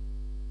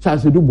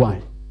 Charles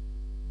Edubwai.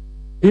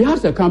 He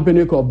has a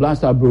company called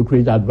Blaster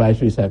Brokerage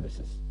Advisory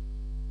Services.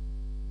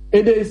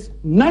 It is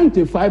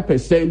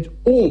 95%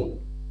 owned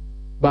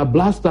by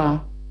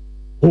Blaster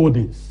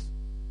Holdings.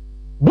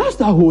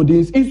 Blaster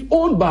Holdings is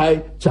owned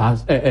by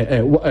Charles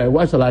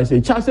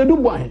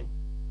Edubwai.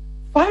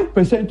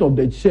 5% of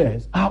the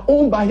shares are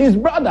owned by his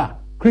brother,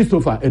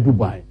 Christopher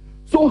Edubwai.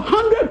 So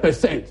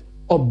 100%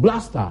 of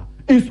Blaster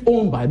is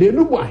owned by the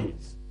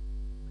Edubwais.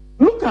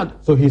 Look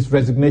at... So his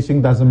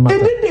resignation doesn't matter?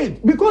 It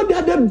did, because they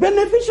are the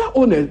beneficial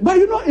owners. But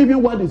you know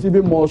even what is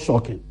even more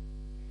shocking?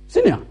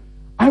 Senior,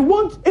 I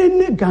want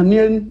any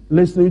Ghanaian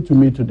listening to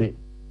me today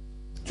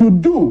to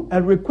do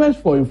a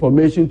request for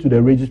information to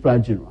the Registrar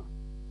General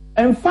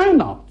and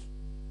find out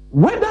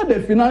whether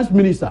the finance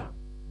minister,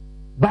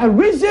 by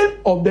reason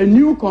of the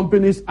New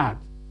Companies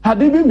Act,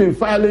 had even been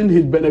filing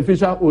his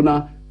beneficial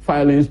owner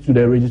filings to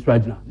the Registrar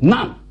General.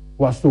 None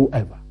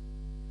whatsoever.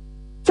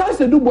 Charles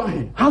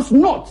Edubwai has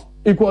not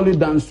equally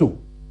done so.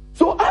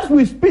 So as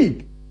we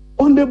speak,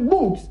 on the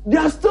books, they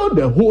are still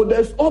the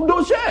holders of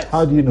those shares.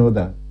 How do you know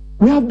that?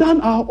 We have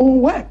done our own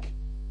work.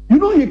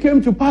 He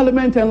came to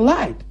Parliament and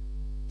lied.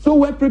 So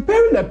we're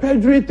preparing a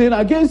perjury thing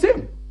against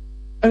him.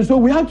 And so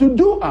we have to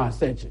do our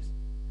searches.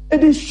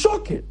 It is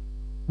shocking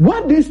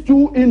what these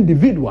two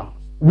individuals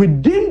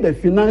within the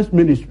finance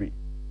ministry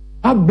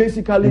have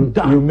basically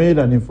done. You made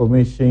an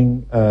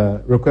information,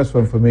 request for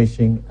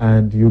information,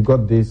 and you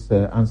got these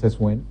answers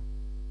when?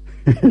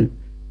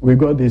 We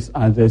got these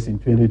answers in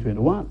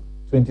 2021.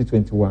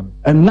 2021.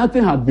 And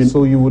nothing had been...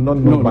 So you would not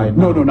know by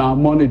now? No,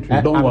 I'm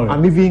monitoring. Don't worry.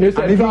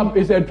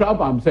 It's a trap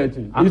I'm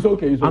setting. It's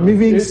okay.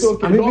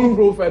 Don't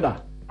go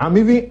further. I'm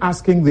even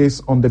asking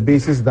this on the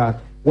basis that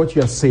what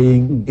you are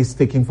saying is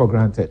taken for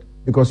granted,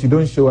 because you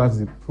don't show us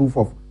the proof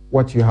of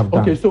what you have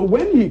done. Okay, so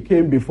when he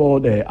came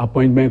before the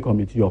Appointment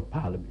Committee of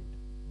Parliament,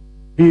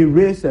 he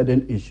raised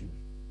certain issues.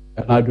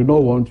 And I do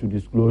not want to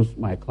disclose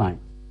my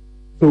client.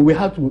 So we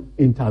had to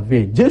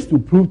intervene just to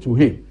prove to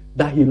him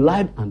that he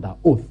lied under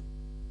oath.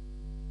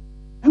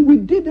 And we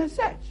did a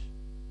search.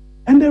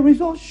 And the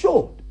results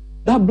showed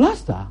that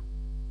Blaster,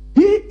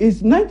 he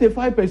is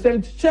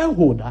 95%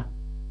 shareholder,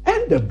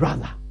 and the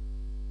brother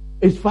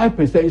is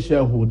 5%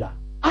 shareholder.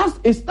 As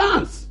it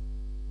stands,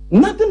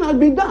 nothing has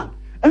been done.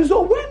 And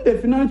so when the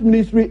finance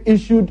ministry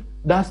issued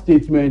that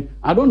statement,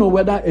 I don't know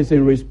whether it's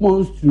in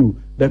response to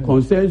the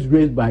concerns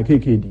raised by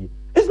KKD.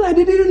 It's like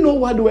they didn't know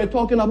what they were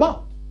talking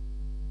about.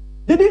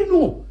 They didn't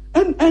know.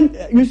 And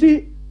you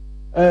see,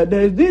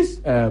 there's this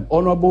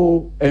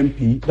honorable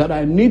MP that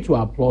I need to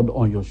applaud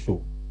on your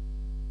show.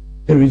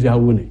 Teresa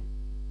Awuni,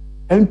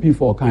 MP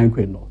for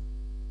Kankwe North.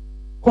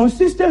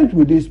 Consistent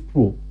with this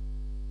probe,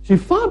 she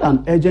found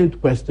an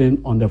urgent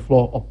question on the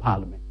floor of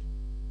Parliament.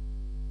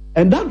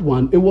 And that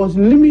one, it was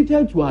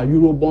limited to our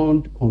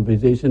Eurobond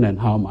conversation and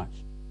how much.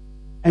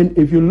 And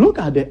if you look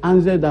at the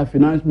answer that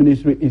Finance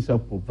Ministry is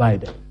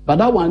provided, but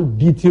that one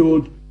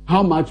detailed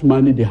how much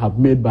money they have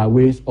made by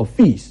ways of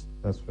fees.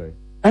 That's right.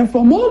 And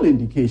from all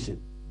indication,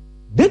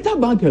 Data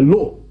Bank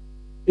alone,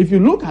 if you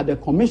look at the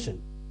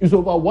commission, is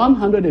over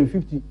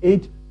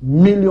 158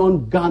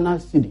 million Ghana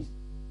cedis.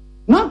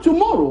 Now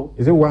tomorrow...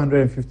 Is it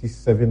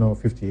 157 or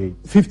 58?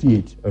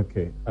 58.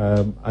 Okay.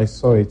 I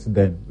saw it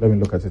then. Let me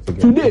look at it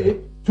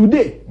again.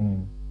 Today,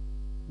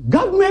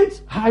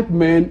 government hype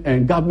men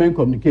and government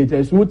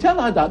communicators will tell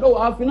us that,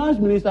 our finance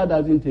minister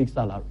doesn't take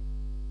salary.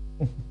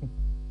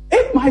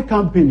 If my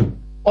company,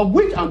 of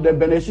which I'm the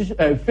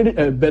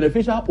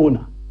beneficial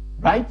owner,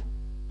 right,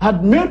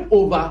 had made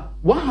over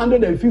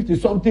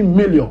 150-something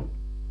million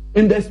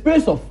in the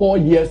space of 4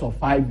 years or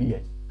 5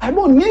 years, I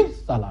don't need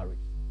salary.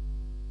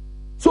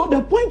 So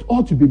the point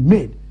ought to be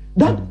made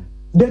that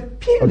the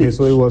peerage... Okay,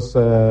 so it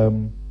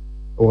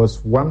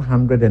was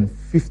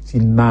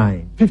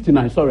 159.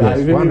 59, sorry. Yes,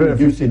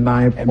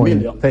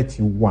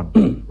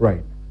 159.31.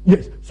 Right.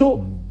 Yes.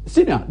 So,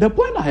 Senior, the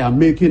point I am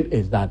making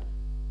is that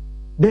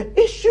the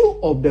issue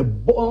of the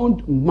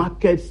bond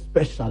market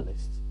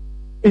specialist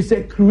is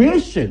a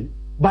creation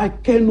by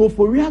Ken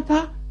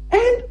Ofori-Atta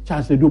and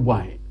Charles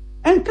Edubwai.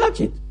 And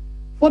catch it.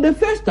 For the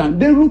first time,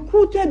 they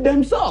recruited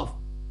themselves,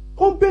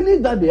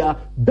 companies that they are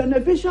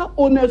beneficial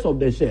owners of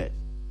the shares,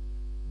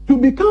 to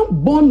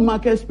become bond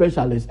market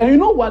specialists. And you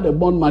know what the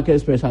bond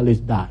market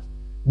specialist does?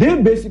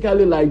 They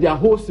basically they are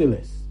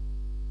wholesalers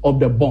of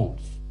the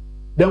bonds.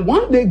 Then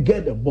once they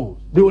get the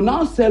bonds, they will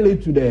now sell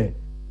it to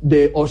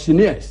the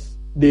auctioneers,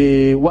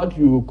 what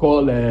you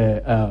call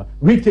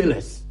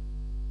retailers.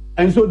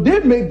 And so they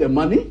make the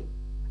money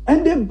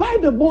and they buy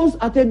the bonds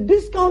at a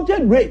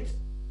discounted rate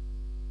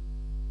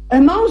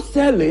and now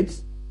sell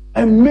it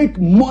and make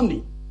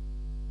money.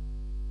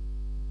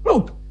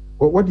 Look.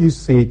 Well, what do you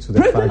say to the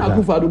President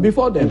Akufo-Addo,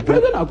 before then,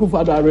 President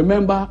Akufo-Addo, I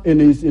remember in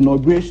his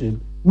inauguration,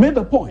 made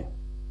the point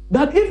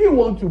that if you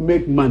want to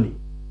make money,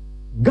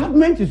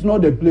 government is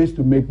not the place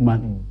to make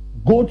money.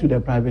 Go to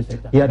the private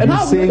sector. He had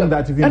been saying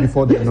that even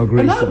before the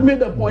inauguration. And I've made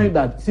the point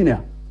that,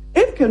 Senior,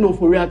 if Ken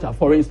Ofori-Atta,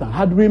 for instance,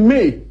 had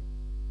remained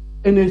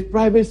in his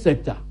private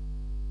sector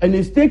and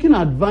is taking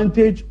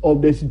advantage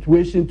of the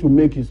situation to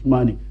make his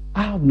money,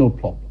 I have no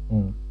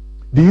problem.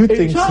 Do you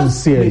think just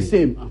sincerely? the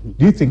same.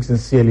 Do you think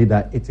sincerely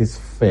that it is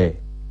fair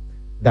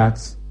that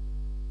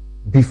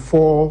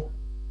before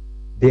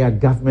their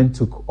government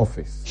took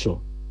office, Sure.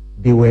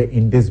 they were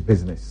in this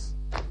business?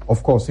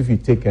 Of course, if you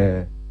take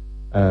a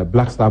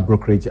Black Star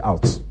brokerage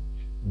out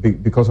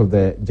because of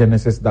the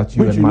genesis that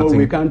you Which and Martin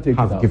we can't take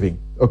have it out. given,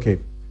 okay,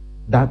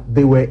 that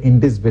they were in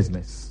this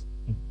business.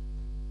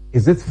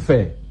 Is it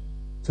fair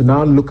to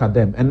now look at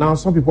them? And now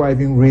some people are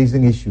even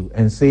raising issue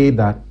and say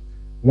that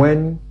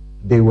when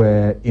they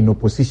were in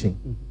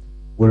opposition,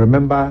 we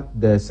remember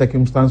the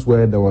circumstance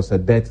where there was a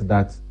debt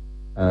that,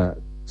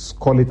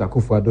 call it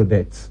Akufo-Addo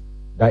debt,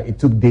 that it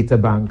took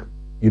Databank,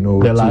 The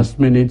last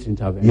minute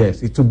intervention.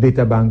 Yes, it took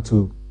Databank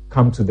to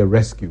come to the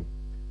rescue.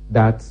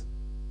 That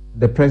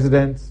the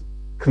president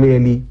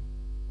clearly,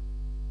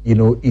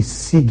 is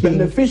seeking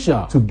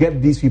Beneficial. to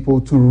get these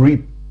people to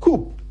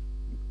recoup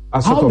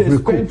a sort How of they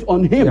recoup. spent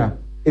on him. Yeah.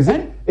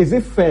 Is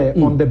it fair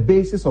on the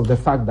basis of the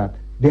fact that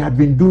they had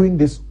been doing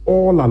this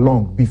all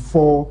along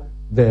before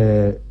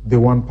the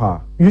one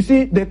power? You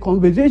see, the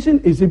conversation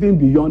is even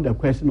beyond the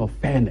question of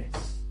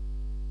fairness,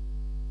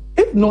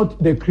 if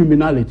not the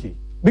criminality.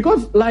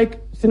 Because,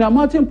 like Sina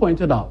Martin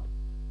pointed out,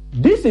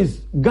 this is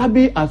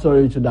Gabi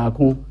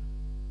Asori-Chudakun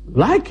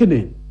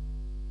likening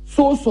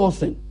sole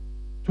sourcing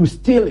to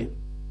stealing.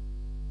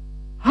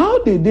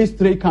 How did these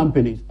three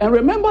companies, and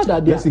remember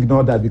that Let's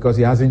ignore that because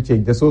it hasn't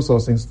changed. The sole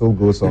sourcing still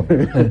goes on.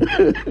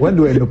 When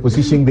they were in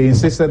opposition, they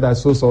insisted that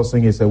sole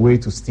sourcing is a way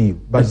to steal.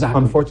 But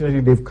Exactly.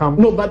 unfortunately, they've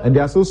come and they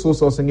are still sole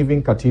sourcing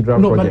even cathedral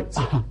projects.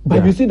 But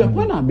Yeah. you see, the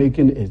point I'm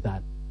making is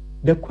that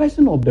the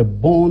question of the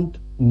bond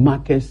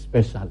market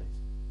specialist,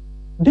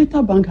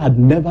 Databank had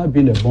never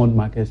been a bond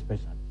market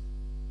specialist.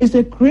 It's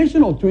a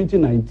creation of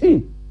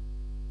 2019.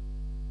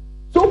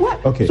 So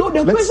what? Okay. So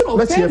the question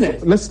of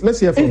fairness let's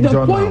hear from is the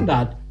John point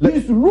now. that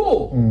his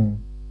role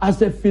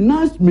as a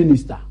finance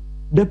minister,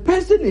 the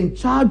person in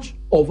charge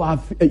of our,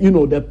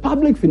 the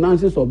public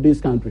finances of this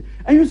country,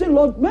 and you say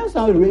Lord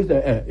Mensah raised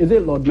is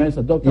it Lord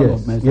Mensah, Dr. Yes,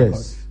 Lord Mensah?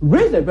 yes.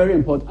 Raised a very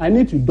important. I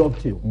need to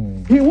dovetail.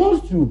 He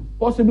wants to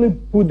possibly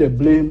put the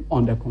blame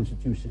on the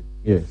Constitution.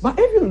 Yes. But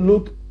if you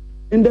look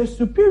in the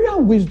superior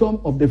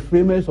wisdom of the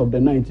framers of the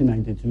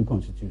 1992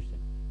 Constitution,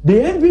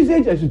 they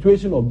envisaged a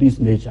situation of this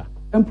nature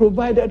and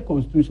provided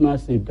constitutional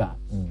safeguards.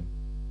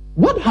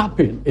 What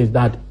happened is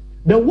that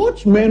the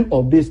watchmen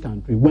of this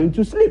country went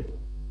to sleep.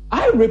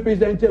 I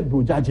represented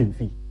Broja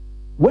Jemfi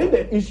when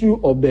the issue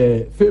of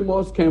the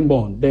famous Ken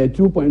bond, the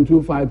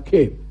 2.25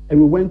 came, and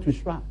we went to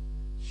Shraj.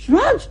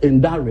 Shraj,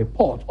 in that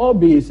report,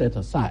 albeit set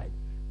aside,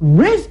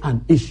 raised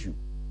an issue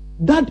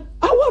that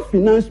our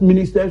finance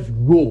minister's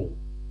role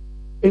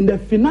in the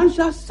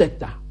financial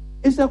sector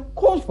is a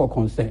cause for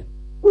concern.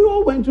 We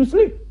all went to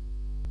sleep.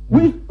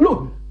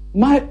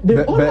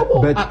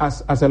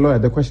 But as a lawyer,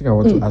 the question I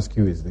want to ask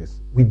you is this.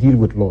 We deal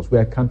with laws. We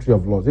are a country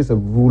of laws. This is a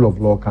rule of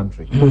law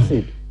country.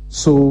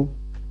 So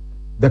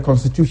the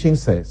Constitution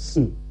says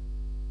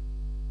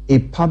a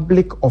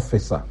public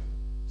officer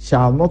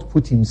shall not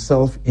put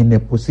himself in a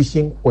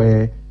position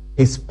where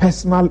his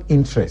personal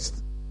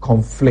interest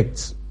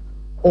conflicts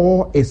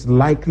or is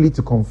likely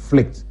to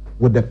conflict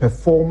with the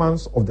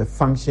performance of the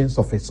functions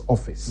of his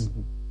office.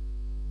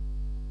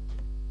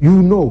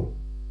 You know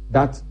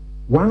that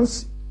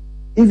once,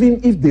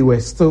 even if they were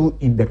still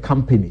in the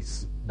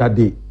companies that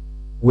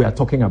we are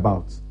talking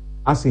about,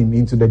 as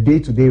into the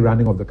day-to-day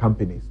running of the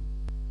companies,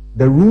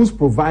 the rules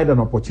provide an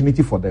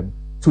opportunity for them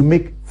to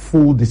make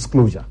full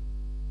disclosure.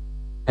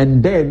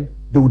 And then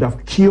they would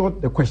have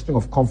cured the question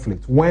of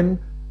conflict when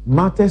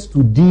matters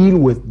to deal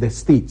with the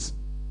states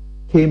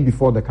came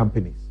before the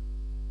companies.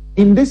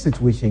 In this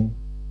situation,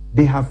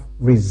 they have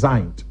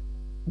resigned.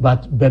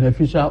 But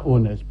beneficial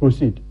owners,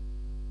 proceed.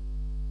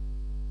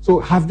 So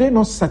have they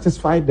not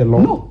satisfied the law?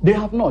 No, they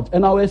have not.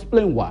 And I'll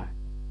explain why.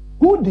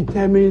 Who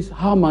determines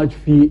how much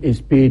fee is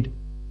paid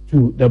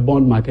to the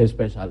bond market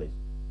specialist?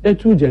 The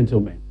two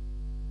gentlemen.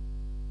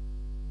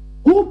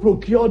 Who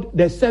procured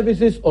the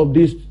services of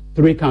these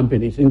three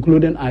companies,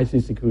 including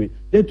IC Security?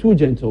 The two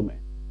gentlemen.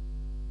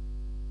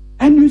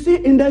 And you see,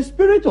 in the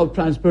spirit of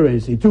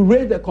transparency, to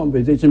raise the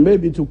conversation,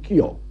 maybe to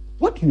cure,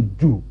 what you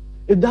do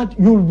is that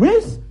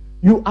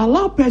you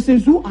allow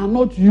persons who are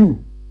not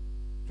you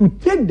to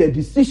take the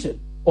decision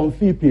on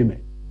fee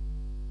payment.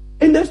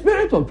 In the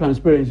spirit of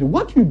transparency,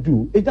 what you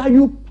do is that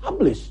you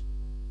publish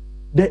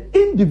the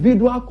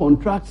individual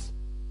contracts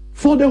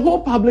for the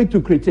whole public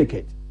to critique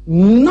it.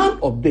 None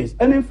of this.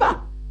 And in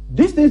fact,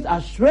 these things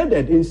are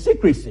shredded in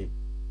secrecy.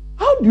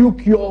 How do you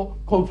cure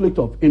conflict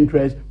of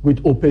interest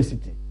with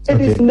opacity? It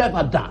is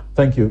never done.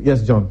 Thank you.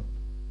 Yes, John.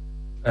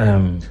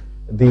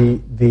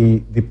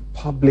 The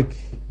public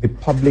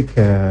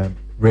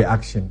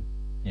reaction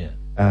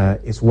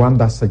is one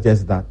that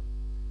suggests that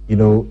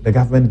the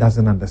government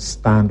doesn't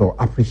understand or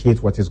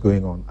appreciate what is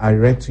going on. I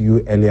read to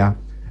you earlier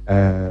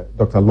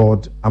Dr.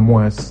 Lord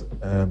Amoah's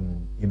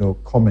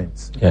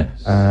comments.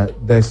 Yes.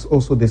 There's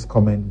also this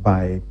comment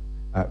by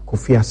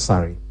Kofi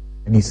Asare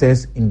And he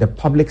says, in the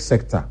public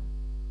sector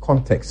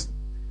context,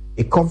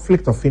 a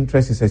conflict of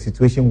interest is a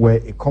situation where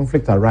a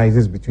conflict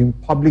arises between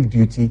public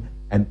duty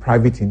and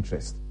private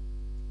interest.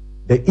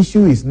 The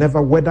issue is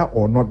never whether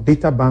or not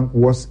DataBank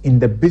was in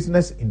the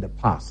business in the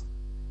past.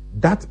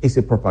 That is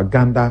a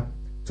propaganda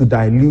to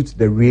dilute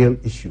the real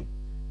issue.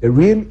 The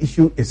real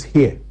issue is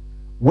here,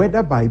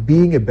 whether by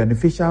being a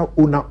beneficial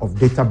owner of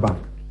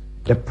DataBank,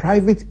 the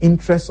private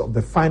interest of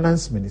the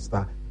finance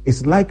minister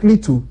is likely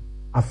to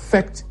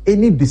affect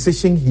any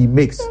decision he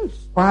makes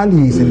while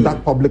he is in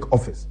that public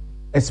office,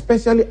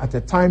 especially at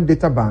a time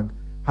DataBank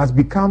has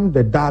become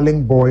the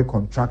darling boy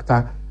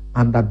contractor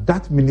under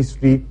that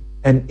ministry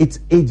and its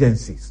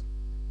agencies.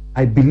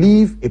 I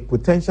believe a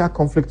potential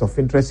conflict of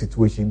interest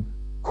situation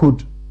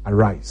could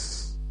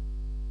arise.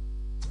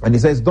 And he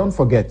says, don't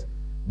forget,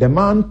 the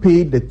man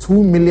paid the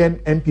 2 million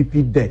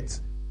MPP debt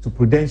to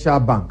Prudential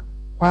Bank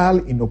while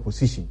in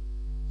opposition.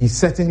 He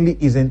certainly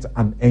isn't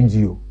an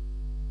NGO.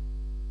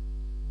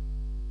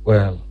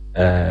 Well,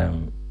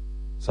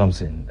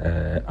 something.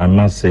 I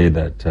must say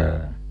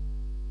that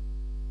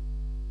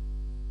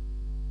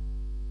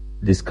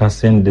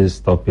discussing this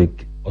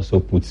topic also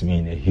puts me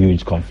in a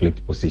huge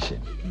conflict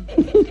position.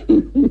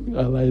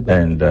 I like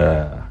that. And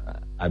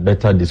I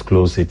better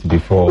disclose it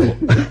before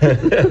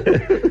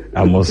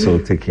I'm also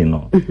taking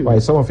on. Why,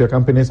 some of your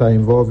companies are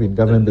involved in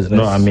government business?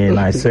 No, I mean,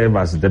 I serve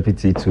as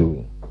deputy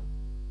to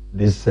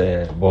these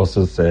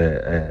bosses,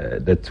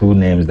 the two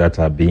names that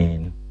are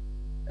being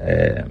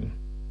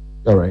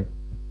all right.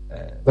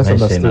 That's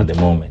mentioned understood. at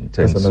the moment.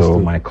 And so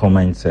my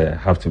comments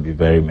have to be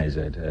very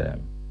measured.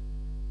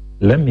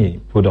 Let me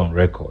put on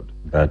record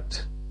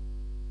that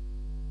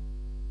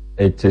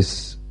it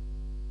is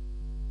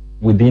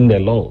within the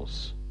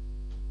laws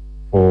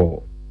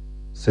for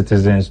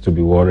citizens to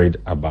be worried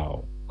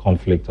about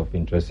conflict of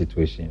interest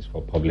situations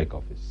for public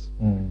office.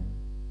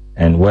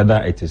 And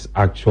whether it is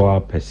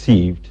actual,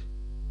 perceived,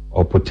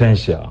 or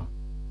potential,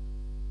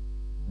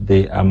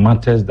 they are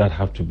matters that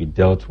have to be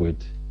dealt with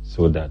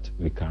so that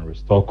we can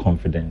restore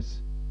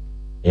confidence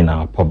in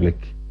our public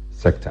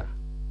sector.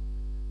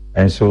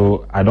 And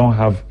so I don't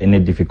have any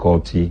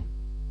difficulty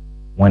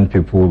when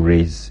people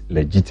raise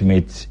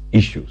legitimate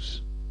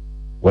issues,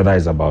 whether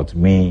it's about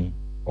me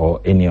or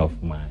any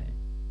of my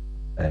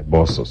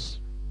bosses.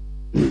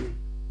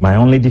 My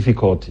only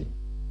difficulty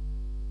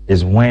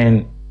is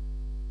when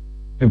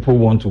people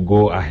want to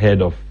go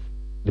ahead of,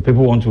 the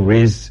people want to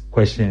raise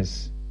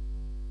questions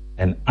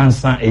and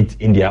answer it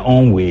in their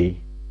own way,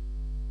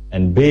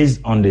 and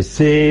based on the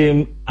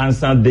same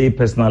answer they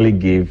personally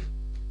give,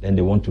 then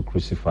they want to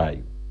crucify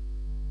you.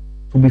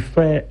 To be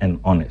fair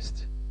and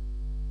honest,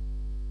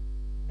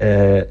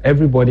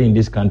 everybody in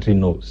this country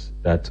knows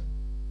that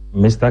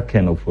Mr.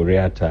 Ken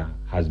Ofori-Atta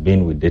has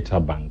been with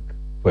DataBank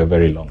for a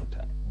very long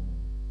time.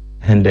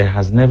 And there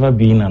has never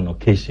been an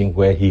occasion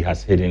where he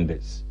has hidden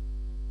this.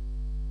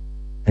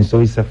 And so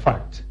it's a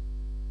fact.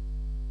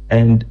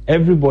 And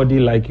everybody,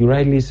 like you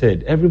rightly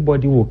said,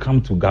 everybody will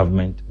come to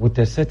government with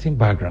a certain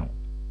background.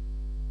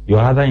 You're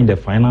either in the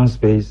finance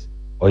space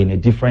or in a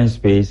different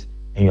space,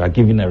 and you are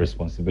given a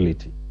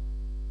responsibility.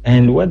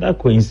 And whether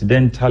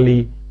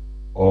coincidentally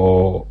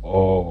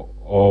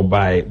or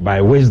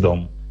by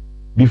wisdom,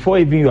 before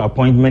even your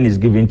appointment is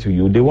given to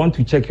you, they want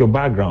to check your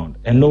background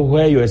and know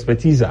where your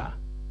expertise are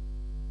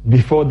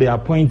before they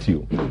appoint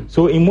you.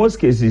 So in most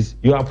cases,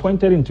 you are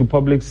appointed into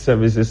public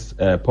services,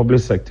 public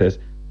sectors,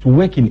 to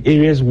work in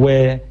areas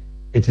where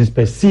it is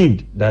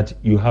perceived that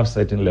you have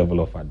certain level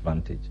of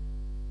advantage.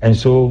 And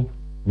so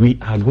we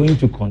are going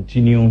to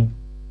continue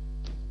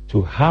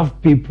to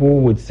have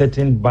people with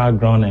certain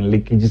background and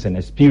linkages and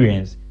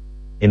experience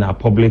in our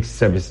public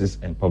services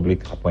and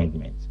public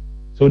appointments.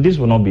 So this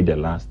will not be the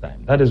last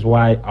time. That is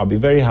why I'll be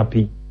very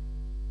happy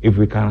if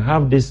we can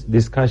have this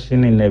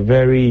discussion in a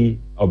very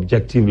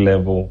objective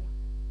level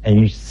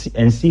and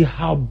see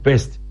how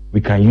best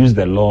we can use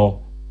the law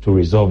to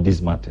resolve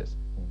these matters,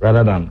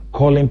 rather than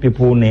calling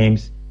people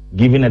names,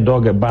 giving a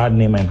dog a bad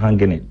name and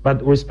hanging it.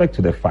 But respect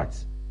to the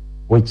facts,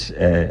 which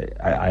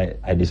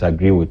I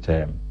disagree with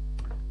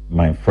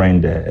my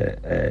friend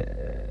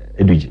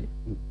Eduji.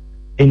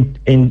 In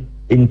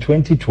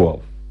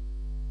 2012,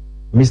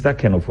 Mr.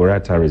 Ken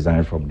Ofori-Atta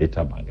resigned from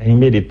DataBank, and he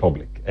made it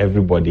public.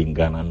 Everybody in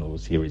Ghana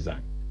knows he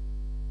resigned.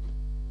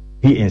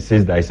 He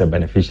insists that he's a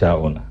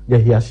beneficial owner. Yeah,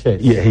 he has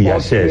shares. Yeah, he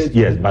has shares,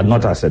 yes, but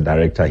not as a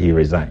director. He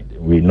resigned.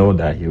 We know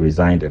that he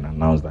resigned and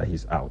announced that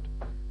he's out.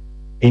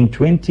 In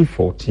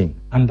 2014,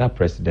 under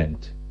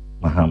President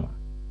Mahama,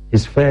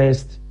 his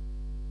first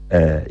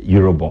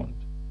Eurobond,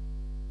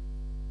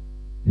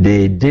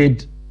 they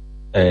did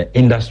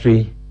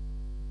industry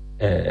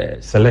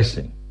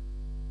selection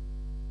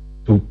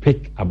to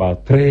pick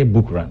about 3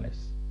 book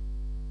runners.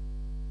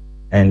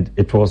 And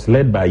it was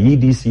led by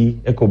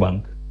EDC,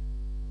 EcoBank,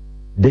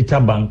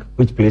 DataBank,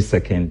 which placed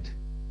second,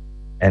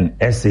 and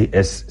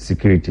SAS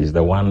Securities,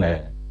 the one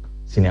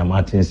Senior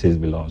Martin says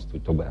belongs to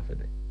Togo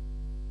Afede.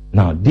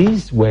 Now,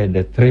 these were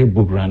the 3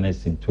 book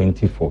runners in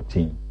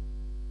 2014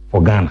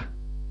 for Ghana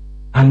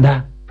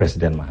under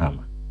President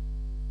Mahama.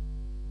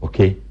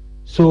 Okay?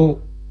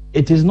 So,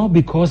 it is not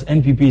because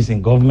NPP is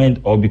in government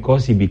or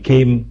because he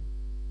became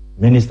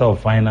Minister of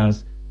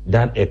Finance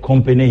that a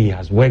company he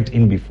has worked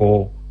in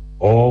before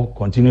or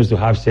continues to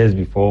have shares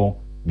before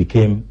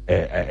became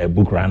a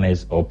book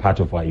runners or part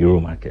of our Euro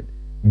market.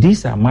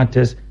 These are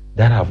matters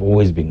that have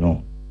always been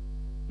known.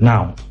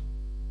 Now,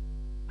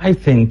 I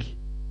think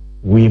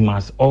we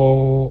must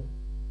all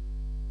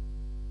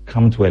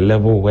come to a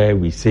level where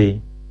we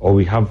say, or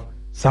we have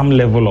some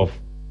level of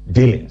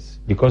dealings.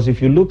 Because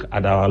if you look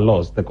at our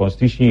laws, the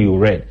Constitution you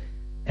read,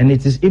 and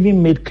it is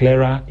even made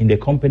clearer in the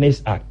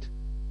Companies Act,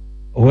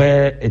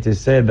 where it is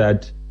said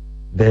that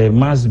there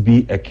must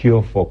be a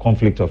cure for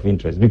conflict of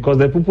interest. Because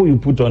the people you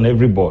put on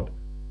every board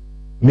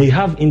may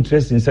have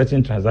interest in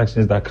certain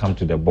transactions that come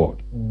to the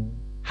board.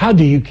 How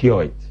do you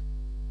cure it?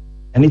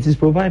 And it is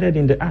provided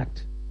in the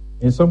Act.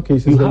 In some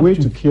cases, the way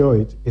to cure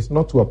it is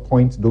not to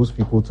appoint those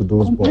people to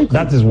those boards.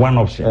 That is one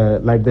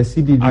option. Like the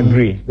CDD.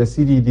 Agree. The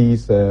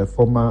CDD's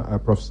former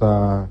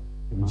Professor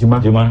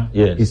Jima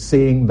yes, is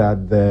saying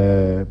that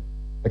the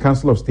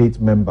Council of State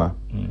member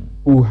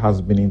who has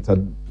been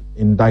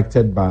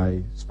indicted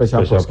by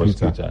special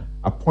prosecutor,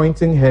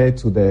 appointing her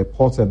to the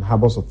Ports and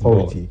Harbours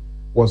Authority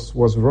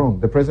was wrong.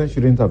 The president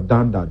shouldn't have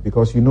done that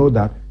because you know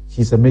that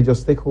she's a major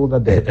stakeholder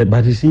there.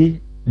 But you see,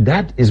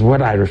 that is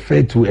what I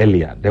referred to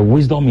earlier, the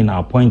wisdom in our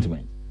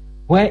appointment,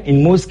 where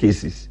in most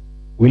cases,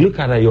 we look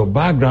at your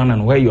background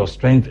and where your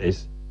strength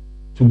is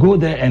to go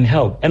there and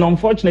help. And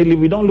unfortunately,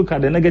 we don't look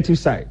at the negative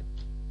side.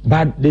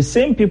 But the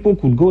same people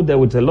could go there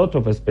with a lot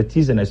of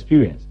expertise and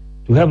experience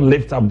to help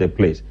lift up the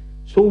place.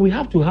 So we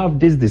have to have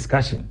this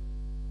discussion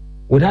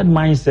with that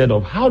mindset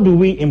of how do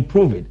we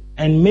improve it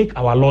and make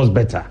our laws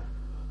better.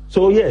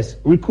 So yes,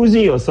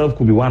 recusing yourself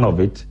could be one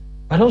of it,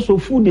 but also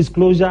full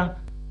disclosure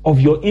of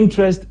your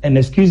interest and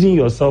excusing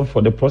yourself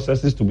for the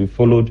processes to be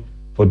followed,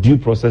 for due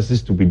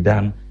processes to be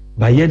done,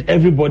 but yet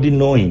everybody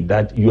knowing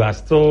that you are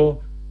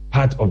still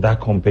part of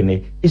that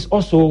company is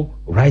also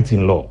right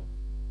in law.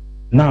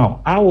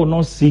 Now, I will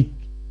not seek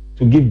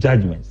to give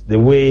judgments the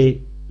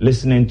way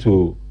listening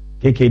to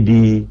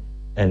KKD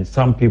and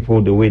some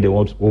people the way they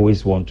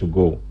always want to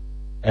go.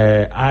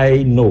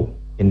 I know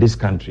in this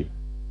country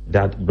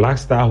that Black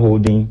Star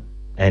Holding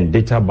and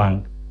Data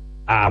Bank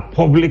are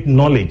public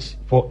knowledge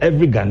for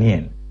every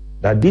Ghanaian,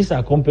 that these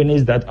are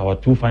companies that our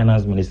two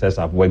finance ministers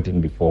have worked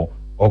in before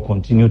or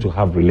continue to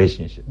have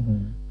relationships.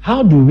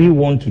 How do we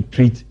want to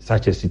treat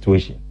such a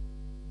situation?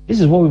 This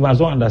is what we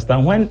must all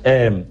understand. When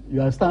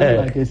you are standing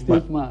like a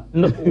statesman.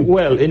 No,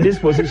 well, in this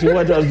position,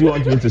 what else do you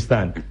want me to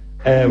stand?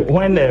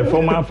 When the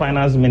former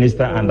finance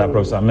minister under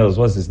Professor Mills,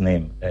 what's his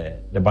name?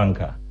 The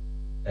banker.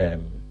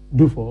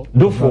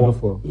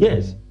 Dufour.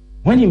 Yes.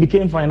 When he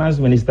became finance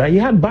minister, he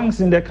had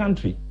banks in the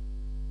country.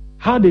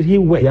 How did he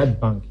work? He had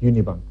bank,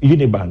 Unibank.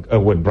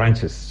 Unibank with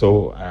branches.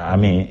 So, I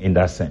mean, in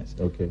that sense.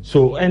 Okay.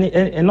 So,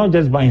 and not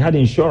just bank, he had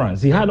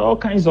insurance. He had all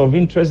kinds of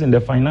interest in the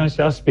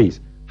financial space.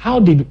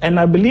 And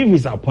I believe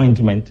his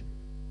appointment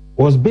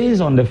was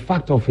based on the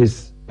fact of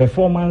his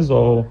performance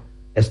or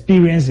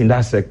experience in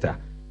that sector.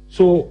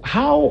 So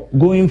how,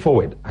 going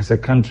forward as a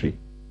country,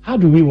 how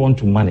do we want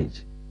to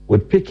manage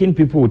with picking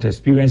people with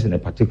experience in a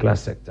particular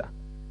sector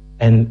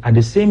and at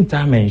the same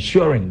time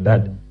ensuring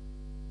that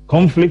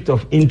conflict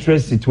of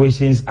interest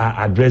situations are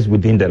addressed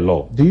within the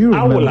law? Do you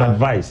remember? I will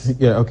advise.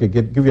 Yeah, okay,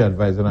 give your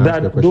advice and I'll ask you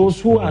a that question.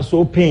 those who are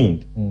so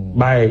pained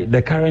by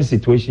the current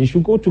situation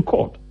should go to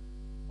court,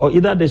 or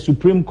either the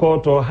Supreme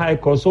Court or High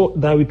Court, so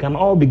that we can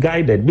all be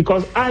guided.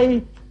 Because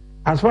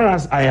as far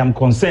as I am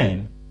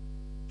concerned,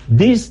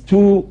 these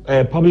two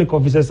public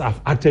officers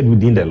have acted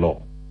within the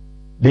law.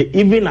 They,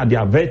 even at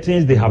their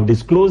vetings, they have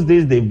disclosed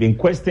this, they've been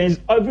questioned,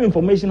 every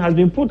information has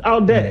been put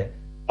out there.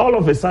 All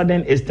of a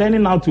sudden, it's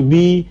turning out to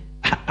be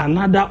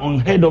another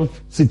unheard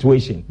of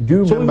situation.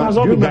 So we must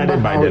all be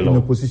guided by the law. In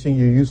opposition,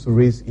 you used to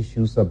raise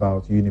issues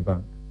about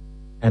Unibank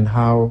and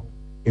how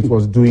it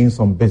was doing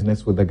some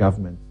business with the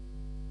government?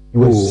 You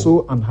were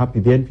so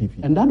unhappy, the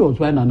NPP. And that was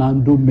when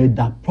Anando made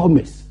that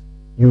promise.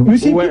 You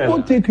see,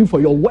 people take you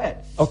for your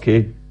words.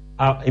 Okay.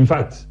 In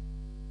fact,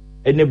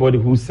 anybody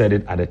who said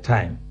it at the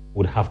time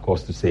would have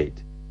cause to say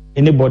it.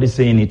 Anybody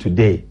saying it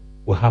today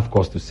will have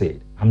cause to say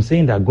it. I'm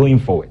saying that going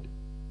forward.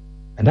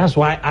 And that's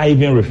why I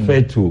even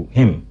referred to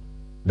him,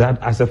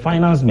 that as a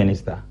finance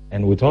minister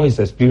and with all his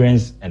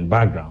experience and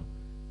background,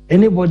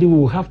 anybody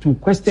will have to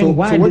question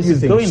why this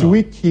is going on. Should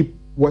we keep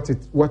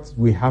what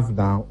we have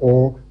now,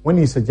 or when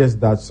you suggest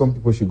that some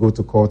people should go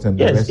to court and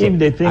yes, if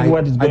they think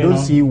what is going on, I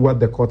don't see what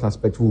the court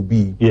aspect will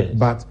be. Yes.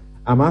 But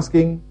I'm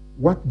asking,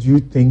 what do you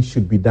think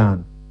should be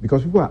done?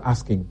 Because people are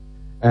asking,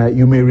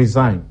 you may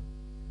resign,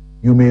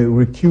 you may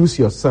recuse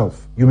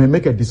yourself, you may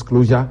make a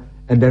disclosure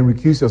and then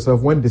recuse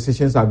yourself when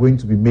decisions are going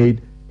to be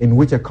made in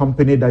which a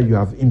company that you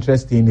have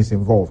interest in is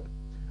involved.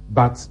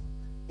 But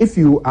if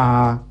you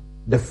are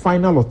the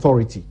final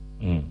authority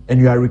and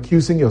you are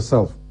recusing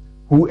yourself,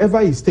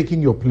 whoever is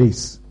taking your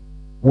place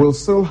will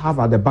still have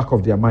at the back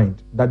of their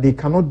mind that they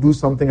cannot do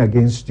something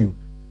against you.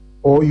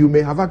 Or you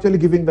may have actually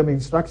given them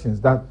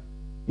instructions that,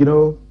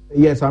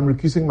 yes, I'm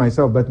recusing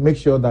myself, but make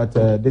sure that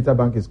Data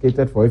Bank is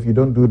catered for. If you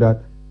don't do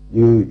that,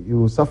 you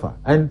will suffer.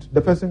 And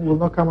the person will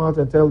not come out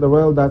and tell the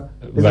world that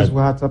this is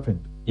what has happened.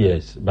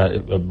 Yes,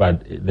 but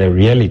the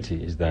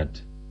reality is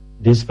that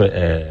this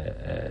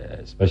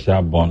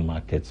special bond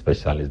market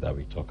specialist that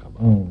we talk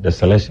about, the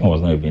selection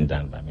was not even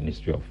done by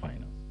Ministry of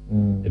Finance.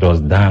 It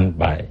was done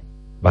by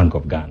Bank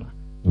of Ghana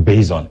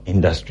based on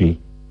industry.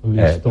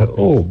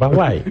 But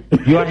why?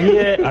 You are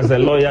here as a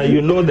lawyer.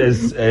 You know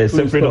there's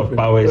separate of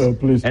powers,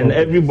 and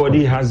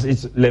everybody has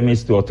its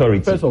limits to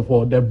authority. First of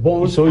all, the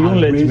bonds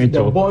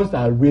bonds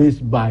are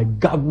raised by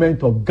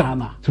government of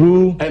Ghana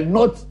and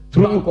not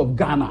Bank of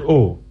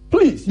Ghana.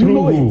 Please, you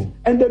know it.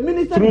 And the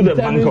minister through the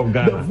Bank of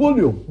Ghana. The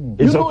volume.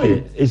 It's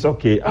okay. It's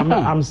okay.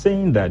 I'm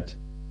saying that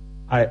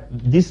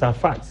these are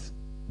facts.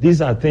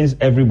 These are things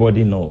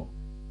everybody know,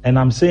 and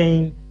I'm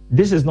saying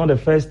this is not the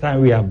first time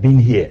we have been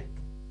here.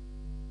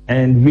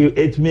 And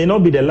it may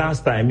not be the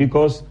last time,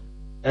 because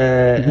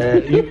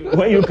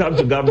when you come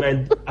to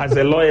government as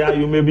a lawyer,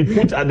 you may be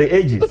put at the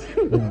edges,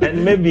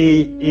 and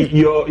maybe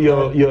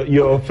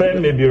your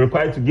firm may be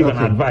required to give an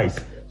advice.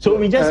 So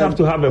we just have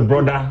to have a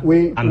broader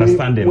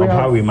understanding of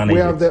how we manage it.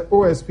 We have the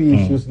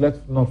OSP issues, let's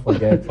not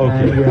forget.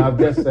 And we have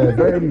just a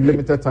very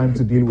limited time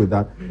to deal with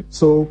that.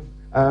 So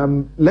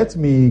let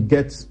me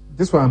get,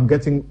 this one I'm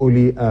getting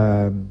only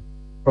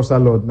Professor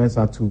Lord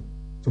Mensah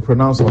to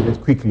pronounce on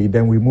it quickly,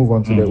 then we move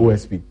on to the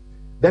OSP.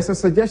 There's a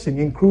suggestion,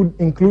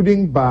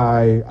 including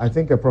by, I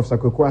think, Professor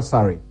Kweku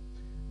Asare,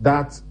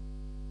 that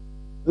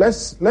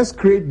let's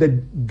create the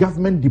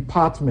government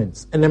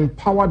departments and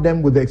empower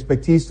them with the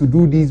expertise to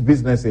do these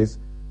businesses,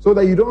 so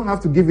that you don't have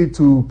to give it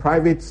to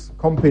private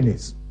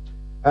companies.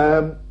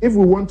 If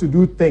we want to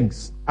do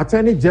things,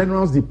 Attorney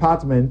General's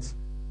department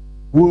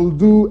will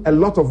do a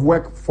lot of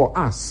work for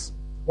us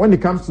when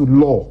it comes to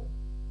law,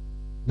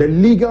 the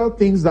legal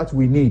things that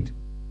we need.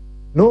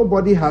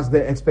 Nobody has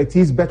the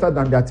expertise better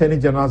than the Attorney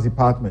General's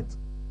department.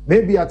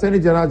 Maybe Attorney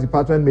General's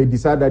department may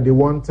decide that they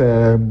want,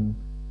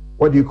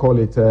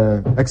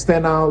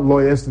 external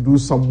lawyers to do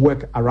some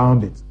work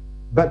around it.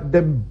 But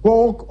the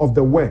bulk of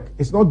the work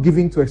is not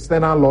given to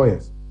external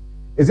lawyers.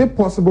 Is it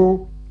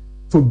possible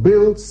to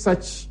build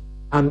such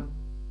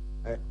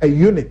a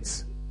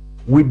unit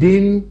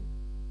within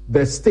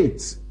the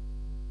state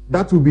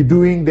that will be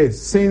doing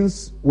this,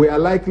 since we are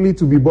likely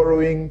to be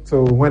borrowing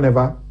to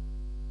whenever?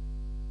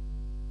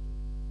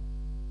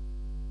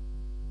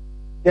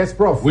 Yes,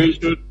 Prof. We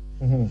should.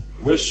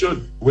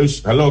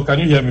 Hello, can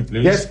you hear me,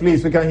 please? Yes,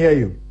 please, we can hear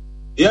you.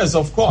 Yes,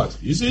 of course.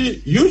 You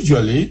see,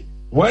 usually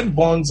when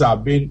bonds are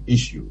being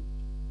issued,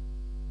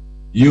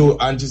 you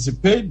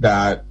anticipate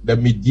that the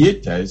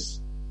mediators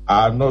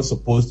are not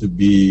supposed to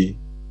be,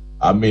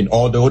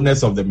 or the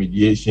owners of the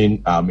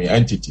mediation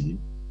entity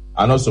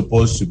are not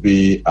supposed to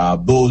be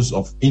those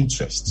of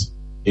interest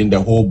in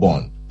the whole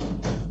bond.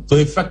 So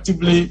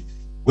effectively,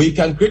 we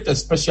can create a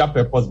special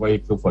purpose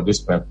vehicle for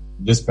this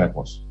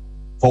purpose,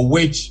 for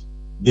which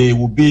there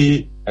will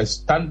be a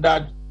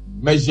standard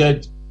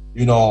measured,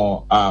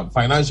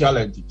 financial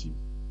entity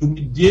to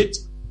mediate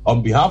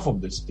on behalf of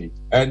the state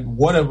and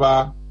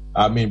whatever,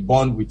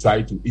 bond we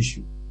try to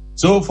issue.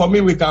 So for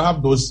me, we can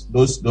have those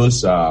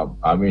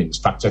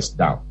structures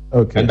down.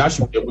 Okay. And that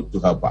should be able to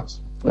help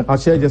us. I'll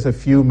share just a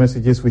few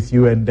messages with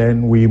you, and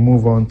then we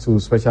move on to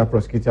Special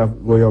Prosecutor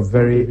for your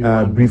very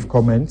brief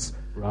comments.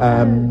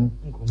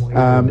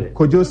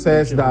 Kojo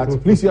says that,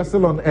 please, you are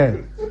still on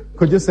air.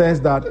 Kojo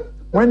says that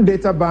when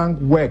DataBank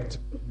worked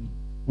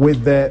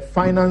with the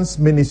Finance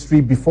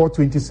Ministry before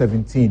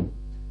 2017,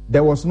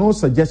 there was no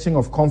suggestion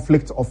of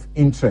conflict of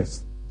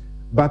interest.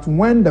 But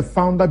when the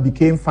founder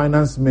became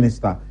Finance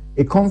Minister,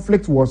 a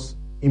conflict was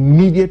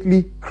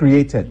immediately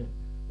created.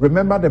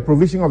 Remember, the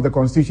provision of the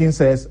Constitution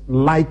says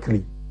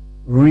likely,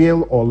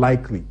 real or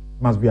likely,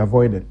 must be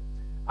avoided.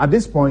 At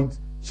this point,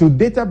 should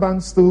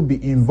DataBank still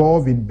be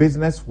involved in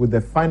business with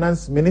the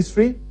Finance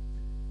Ministry?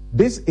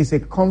 This is a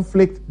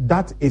conflict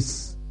that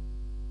is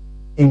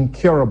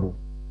incurable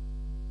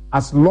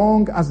as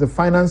long as the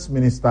Finance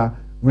Minister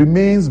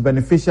remains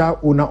beneficial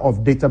owner of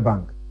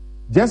DataBank.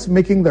 Just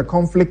making the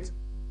conflict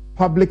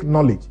public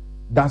knowledge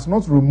does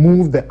not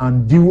remove the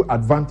undue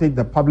advantage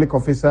the public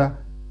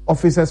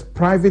officer's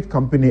private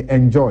company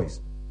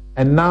enjoys.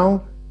 And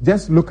now,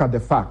 just look at the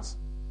facts.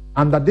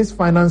 Under this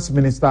Finance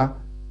Minister,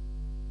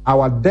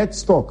 our debt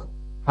stock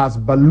has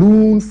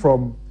ballooned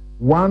from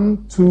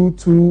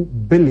 122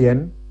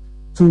 billion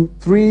to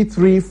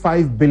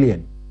 335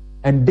 billion.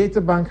 And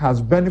DataBank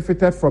has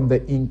benefited from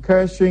the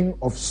incursion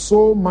of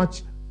so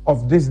much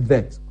of this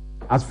debt.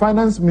 As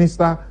Finance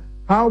Minister,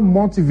 how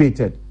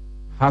motivated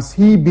has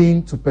he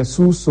been to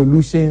pursue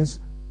solutions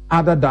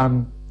other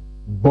than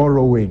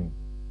borrowing?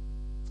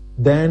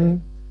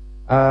 Then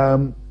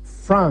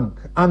Frank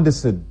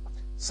Anderson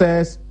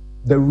says,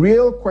 the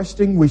real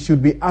question we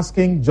should be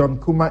asking John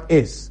Kumah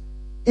is,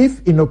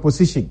 if in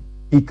opposition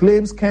he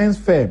claims Ken's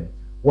firm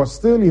was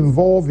still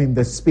involved in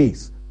the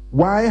space,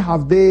 why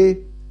have they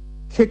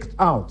kicked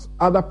out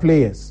other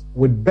players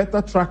with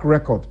better track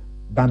record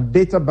than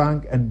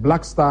DataBank and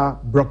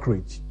Blackstar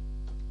Brokerage?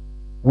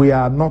 We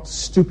are not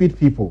stupid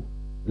people.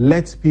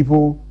 Let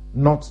people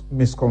not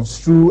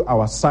misconstrue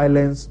our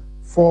silence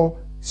for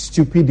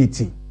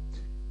stupidity.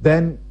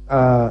 Then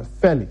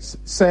Felix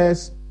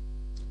says,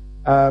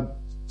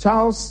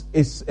 Charles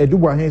is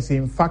Edubuahensi,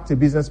 in fact, a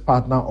business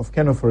partner of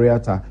Ken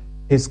Ofori-Atta.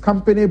 His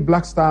company,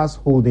 Black Stars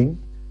Holding,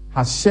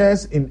 has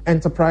shares in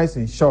Enterprise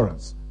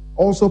Insurance,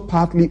 also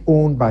partly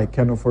owned by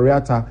Ken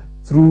Ofori-Atta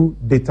through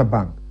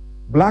DataBank.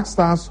 Black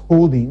Stars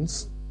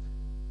Holdings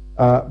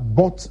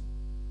bought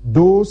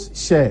those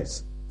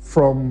shares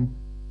from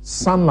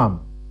Sanlam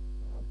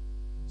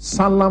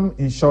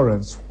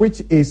Insurance,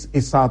 which is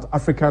a South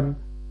African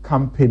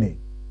company.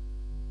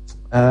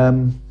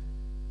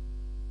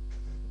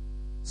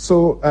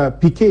 So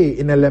Piquet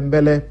in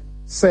Elembele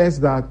says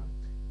that,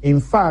 in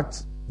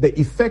fact, the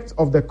effect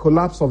of the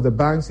collapse of the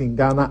banks in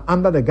Ghana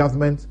under the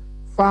government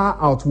far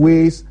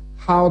outweighs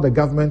how the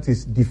government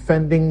is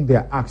defending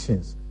their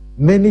actions.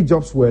 Many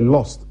jobs were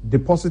lost.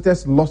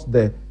 Depositors lost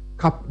their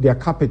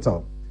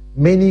capital.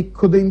 Many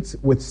couldn't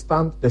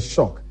withstand the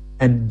shock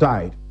and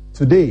died.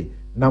 Today,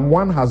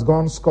 Namwan has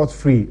gone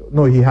scot-free.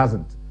 No, he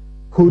hasn't.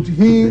 Could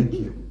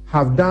he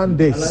have done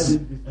this?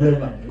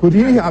 Could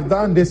he have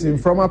done this in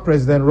former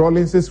President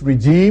Rawlings'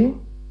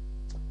 regime?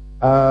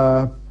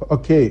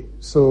 Okay,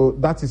 so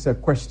that is a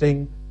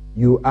question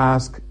you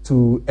ask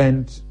to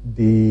end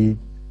the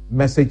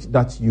message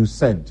that you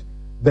sent.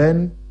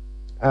 Then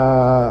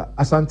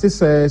Asante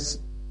says,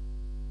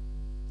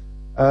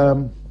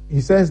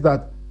 he says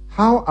that,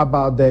 how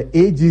about the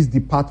AG's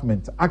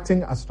department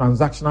acting as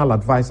transactional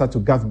advisor to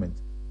government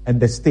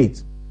and the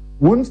state?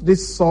 Won't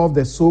this solve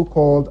the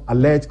so-called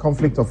alleged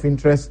conflict of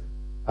interest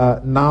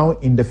now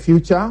in the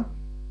future?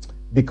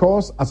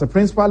 Because as a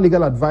principal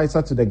legal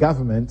advisor to the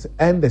government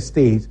and the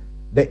state,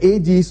 the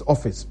AG's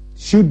office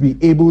should be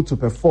able to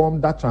perform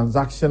that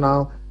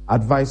transactional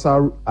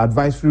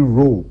advisory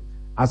role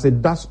as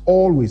it does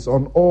always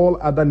on all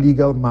other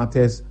legal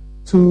matters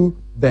to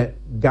the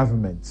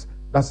government.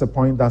 That's the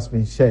point that's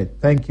been shared.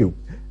 Thank you.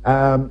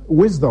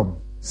 Wisdom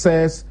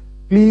says,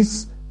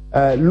 please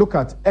look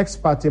at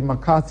ex-parte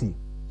McCarthy.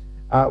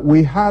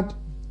 We had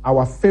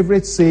our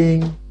favorite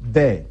saying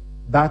there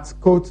that,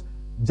 quote,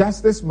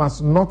 justice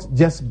must not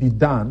just be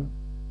done,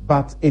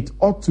 but it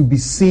ought to be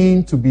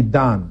seen to be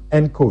done,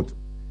 end quote.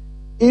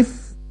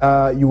 If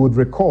you would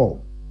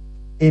recall,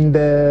 in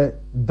the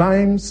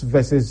Dimes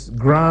versus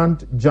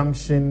Grand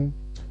Junction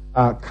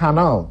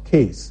Canal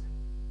case,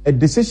 a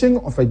decision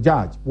of a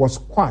judge was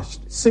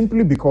quashed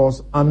simply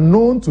because,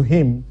 unknown to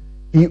him,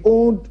 he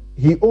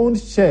owned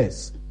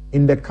shares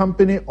in the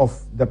company of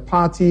the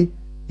party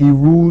he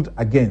ruled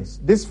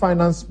against. This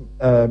finance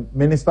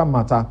minister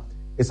matter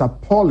is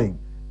appalling,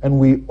 and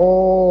we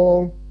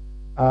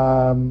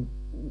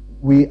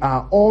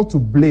are all to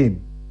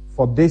blame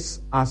for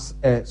this as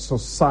a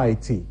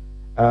society.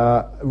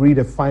 Read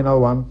the final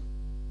one.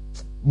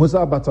 Musa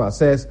Abattoir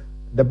says,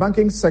 the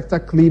banking sector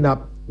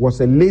cleanup was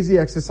a lazy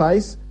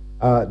exercise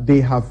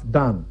they have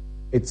done.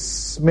 It's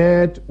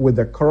smeared with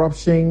the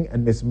corruption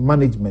and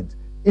mismanagement.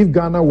 If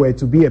Ghana were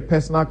to be a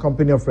personal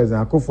company of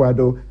President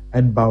Akufo-Addo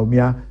and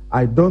Bawumia,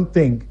 I don't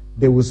think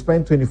they will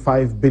spend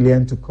 25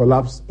 billion to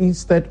collapse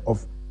instead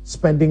of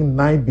spending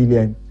 9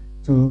 billion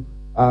to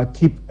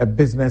keep a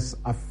business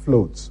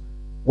afloat.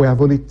 We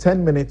have only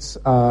 10 minutes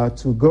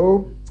to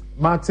go.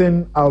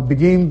 Martin, I'll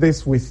begin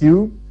this with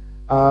you.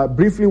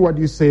 Briefly, what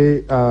do you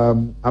say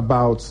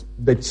about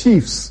the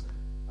chiefs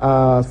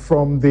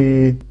from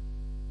the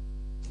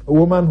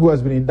woman who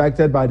has been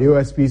indicted by the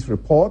OSP's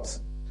report?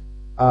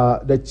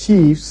 The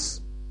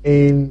chiefs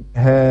in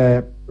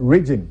her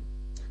region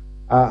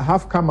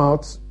have come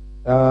out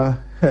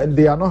and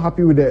they are not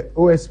happy with the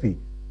OSP.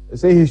 They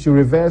say he should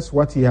reverse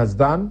what he has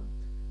done.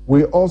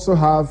 We also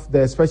have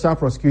the special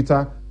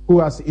prosecutor who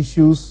has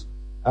issues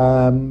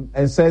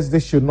and says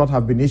this should not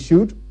have been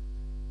issued.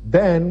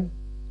 Then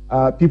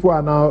people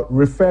are now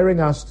referring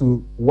us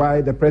to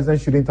why the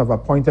president shouldn't have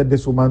appointed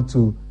this woman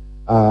to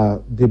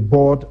the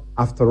board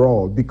after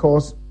all,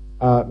 because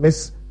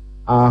Ms.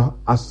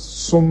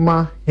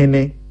 Asuma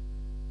Hene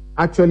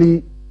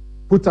actually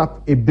put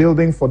up a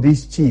building for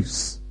these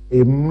chiefs,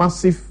 a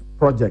massive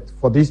project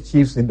for these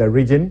chiefs in the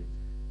region.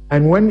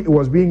 And when it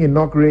was being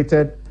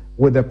inaugurated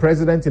with the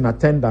president in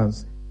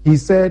attendance, she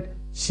said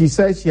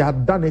she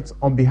had done it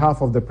on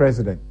behalf of the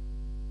president.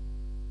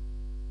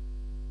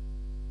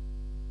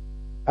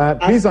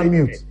 Please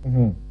unmute.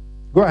 Mm-hmm.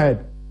 Go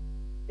ahead.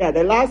 Yeah,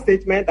 the last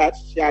statement that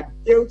she had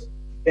built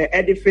the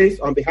edifice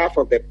on behalf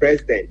of the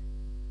president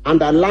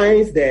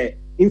underlines the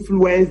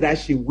influence that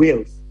she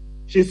wields.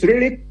 She's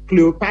really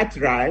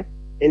Cleopatra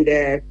in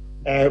the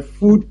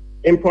food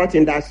import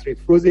industry,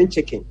 frozen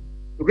chicken.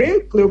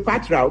 Real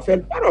Cleopatra with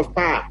a lot of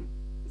power.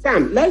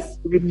 Sam, let's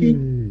repeat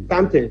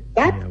something.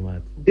 That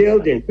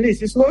building,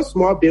 please, it's no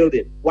small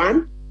building.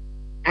 One,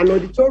 an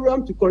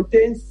auditorium to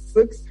contain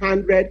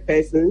 600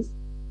 persons,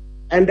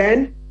 and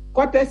then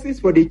courtesies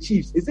for the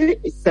chiefs. Is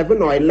it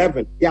 7 or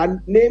 11? They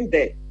are named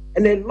there.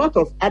 And a lot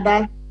of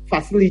other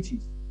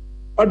facilities.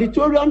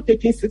 Auditorium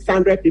taking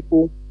 600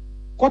 people,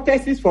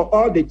 courtesies for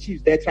all the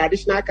chiefs, their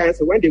traditional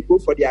council, when they go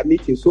for their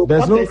meetings. So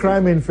there's no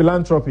crime in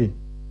philanthropy.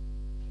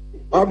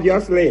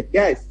 Obviously,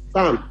 yes,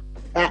 Sam.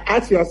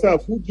 Ask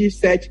yourself, who gives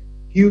such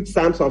huge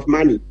sums of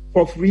money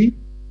for free?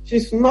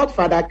 She's not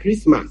Father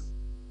Christmas.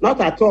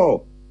 Not at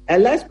all.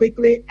 And let's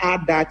quickly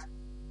add that,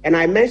 and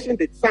I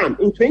mentioned it, Sam,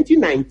 in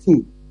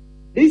 2019,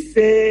 this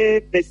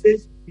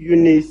Mrs.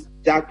 Eunice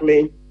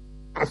Jacqueline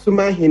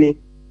Asumahini,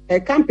 her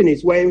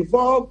companies were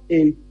involved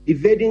in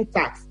evading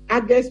tax.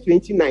 August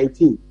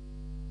 2019.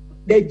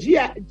 The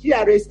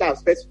GRA staff,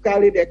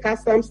 specifically the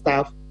custom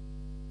staff,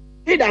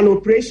 did an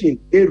operation.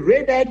 They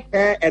raided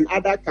her and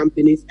other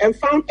companies and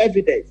found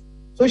evidence.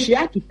 So she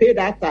had to pay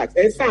that tax.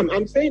 And Sam,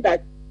 I'm saying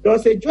that there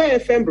was a Joy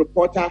FM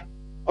reporter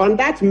on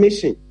that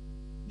mission.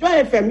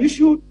 Joy FM, you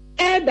should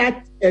air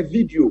that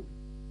video.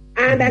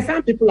 And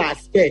some people are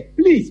scared.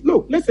 Please,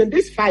 look, listen,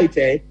 this fight,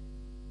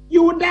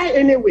 you will die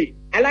anyway.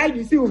 And like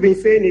you see, we've been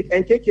saying it,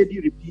 and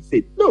KKD repeats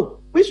it.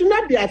 Look, we should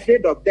not be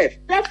afraid of death.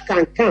 Death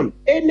can come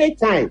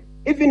anytime.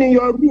 Even in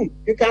your room,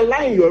 you can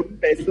lie in your room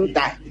and still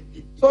die.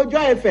 So,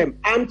 Joy FM,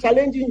 I'm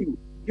challenging you.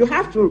 You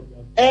have to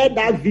air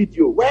that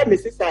video where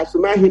Mrs.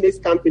 Asumahini's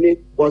company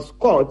was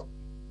caught.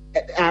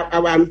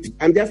 I'm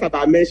just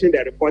about mentioning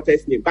the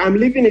reporter's name, but I'm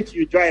leaving it to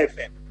you, Joy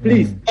FM.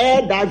 Please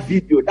air that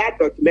video, that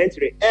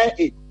documentary, air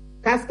it.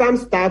 Custom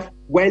staff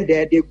went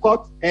there, they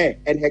caught her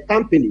and her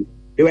company.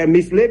 They were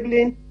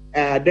mislabeling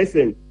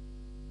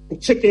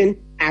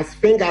chicken as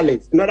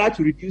fingerlings in order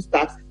to reduce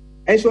taxes.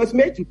 And she was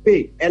made to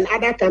pay, and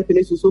other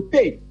companies also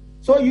paid.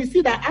 So you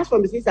see that as for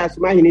Mrs.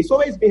 Asumahini, it's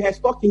always been her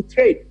stock in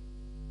trade.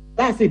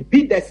 That's it,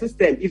 beat the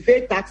system,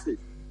 evade taxes.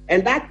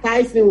 And that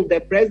ties in with the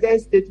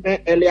president's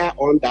statement earlier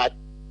on that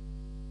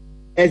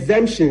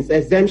exemptions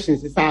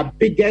is our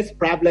biggest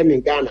problem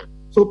in Ghana.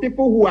 So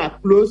people who are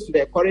close to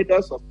the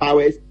corridors of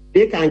powers,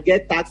 they can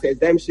get tax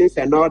exemptions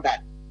and all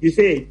that. You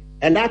see,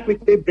 and that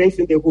quickly brings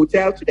in the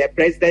hotel to the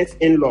president's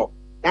in-law.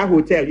 That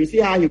hotel, you see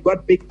how he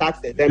got big tax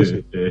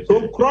exemptions.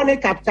 So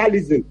chronic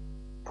capitalism.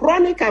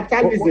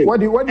 What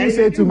do you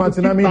say to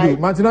Martinamidu?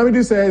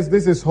 Martinamidu says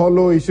this is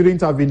hollow, it shouldn't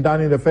have been done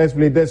in the first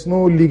place. There's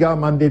no legal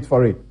mandate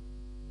for it.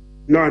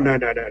 No.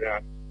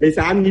 Mr.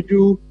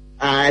 Amidu,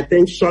 I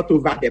think, shot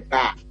over the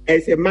bar.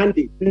 It's a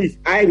mandate. Please,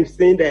 I'm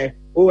saying the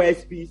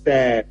OSP's,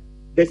 the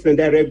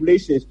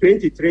regulations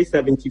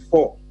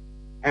 2374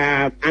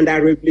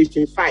 under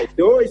Regulation 5.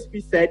 The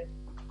OSP said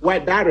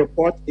that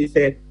report is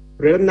a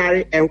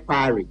preliminary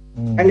inquiry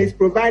and it's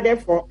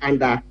provided for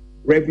under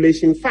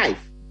Regulation 5.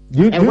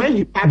 Do you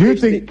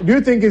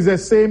think it's the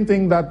same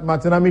thing that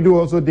Martinamidu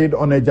also did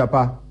on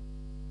Ejapa?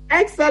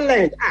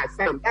 Excellent.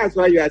 Sam, that's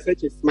why you are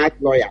such a smart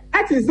lawyer.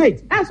 That is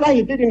it. That's why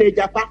he did in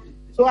Ejapa.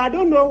 So I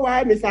don't know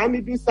why Mr.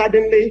 Amidu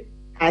suddenly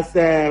has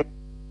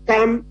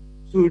come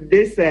to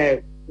this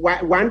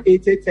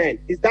 180-10.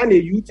 He's done a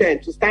U-turn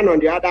to stand on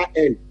the other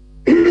end.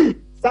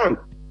 Sam,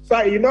 so,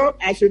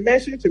 I should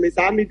mention to Mr.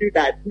 Amidu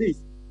that,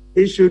 please,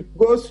 he should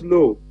go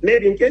slow.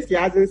 Maybe in case he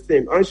hasn't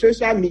seen, on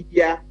social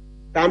media,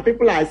 some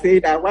people are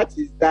saying that what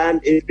he's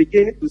done is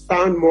beginning to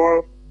sound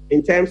more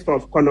in terms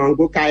of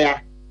Konongo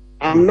Kaya.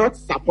 I'm not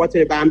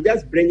supporting it, but I'm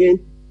just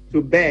bringing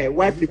to bear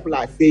what people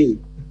are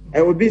saying.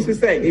 And would be to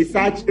say a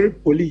satchel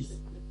police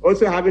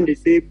also having the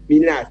same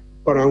meaning as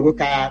Konongo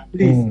Kaya.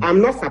 Please,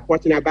 I'm not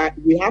supporting it, but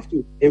we have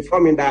to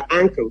inform him that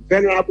Uncle,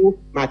 Venerable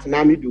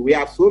Martinamidu, we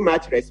have so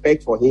much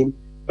respect for him,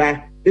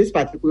 but this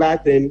particular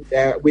thing,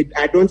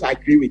 I don't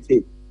agree with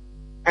him.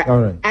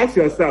 All right. Ask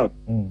yourself,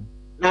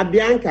 now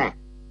Bianca,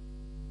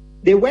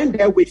 they went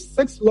there with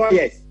 6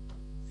 lawyers.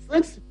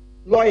 6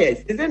 lawyers.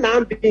 Is it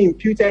now being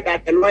imputed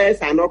that the lawyers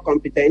are not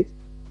competent?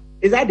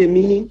 Is that the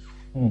meaning?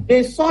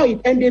 They saw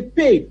it and they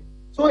paid.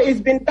 So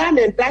it's been done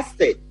and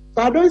dusted.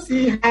 So I don't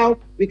see how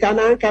we can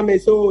now come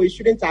and say, it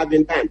shouldn't have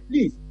been done.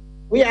 Please,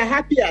 we are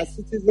happy as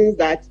citizens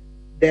that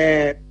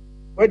the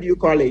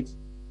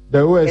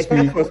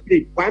OSP was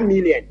split 1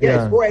 million.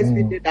 Yes,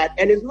 OSP did that.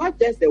 And it's not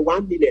just the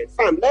 1 million.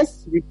 Sam,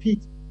 let's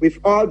repeat with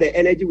all the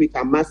energy we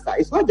can muster.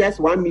 It's not just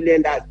 1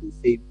 million that's been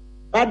saved.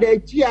 But the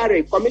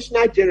GRA,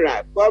 Commissioner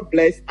General, God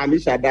bless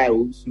Amishadai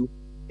Owusu,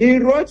 he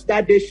wrote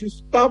that they should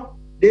stop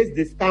this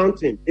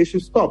discounting. They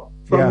should stop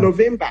from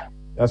November.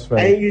 That's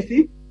right. And you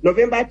see,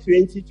 November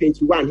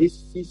 2021,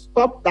 he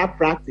stopped that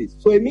practice.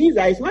 So it means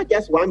that it's not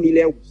just 1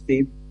 million we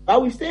saved,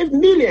 but we saved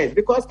millions.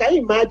 Because can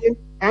you imagine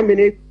how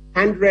many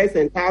hundreds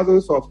and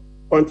thousands of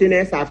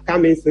containers have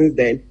come in since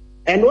then?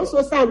 And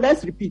also, Sam,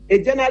 let's repeat,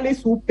 a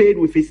journalist who paid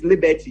with his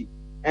liberty,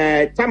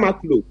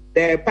 Tamaklo,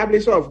 the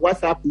publisher of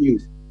WhatsApp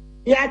News,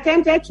 he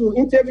attempted to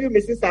interview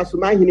Mrs.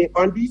 Asumahini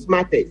on these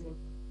matters.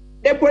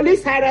 The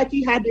police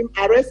hierarchy had him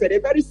arrested, a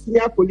very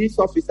senior police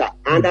officer,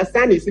 I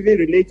understand it's even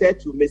related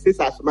to Mrs.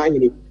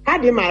 Asumahini,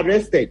 had him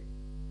arrested.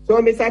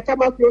 So Mr.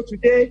 Tamaklo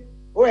today,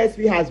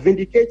 OSP has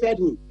vindicated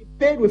him. He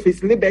paid with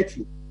his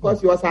liberty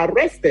because he was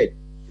arrested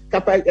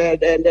and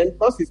then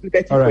lost his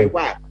liberty for a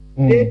while.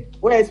 Today,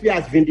 OSP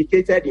has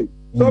vindicated him.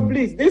 So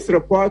please, this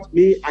report,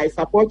 I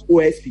support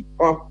OSP.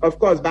 Of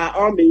course, by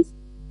all means,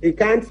 it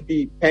can't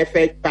be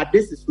perfect, but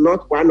this is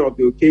not one of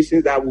the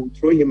occasions that will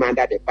throw him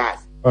under the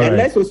bus.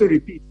 Let's also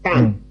repeat,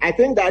 Sam, I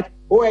think that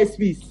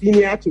OSP is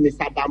senior to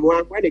Mr.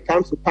 Damwa when it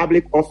comes to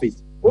public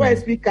office.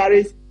 OSP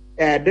carries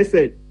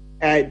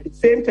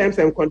same terms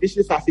and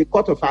conditions as a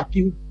court of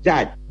appeal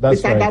judge.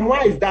 That's Mr. right.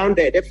 Damwa is down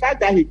there. The fact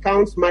that he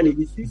counts money,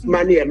 he sees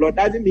money a lot,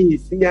 doesn't mean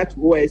he's senior to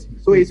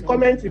OSP. So his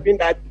comment even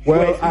that.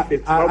 Well, OSP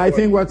is I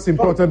think what's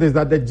important is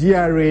that the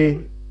GRA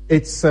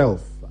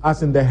itself,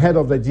 as in the head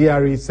of the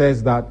GRA,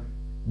 says that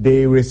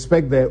they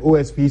respect the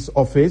OSP's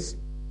office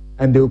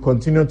and they will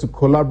continue to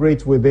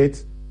collaborate with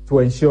it to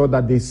ensure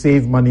that they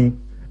save money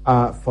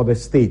for the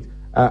state.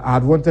 I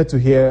had wanted to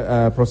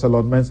hear Professor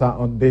Lord Mensah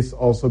on this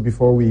also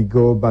before we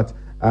go, but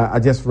I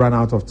just ran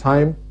out of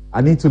time.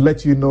 I need to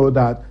let you know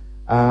that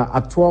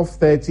at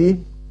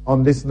 12:30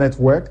 on this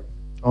network,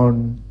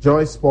 on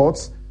Joy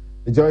Sports,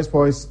 the Joy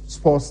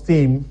Sports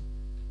team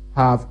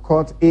have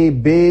caught a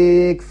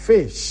big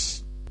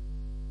fish.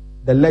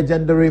 The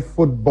legendary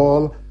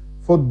footballer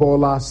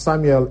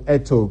Samuel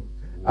Eto'o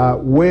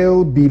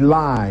will be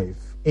live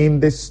in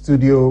this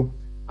studio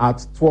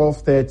at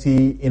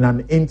 12:30 in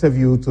an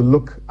interview to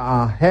look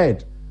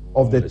ahead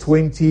of the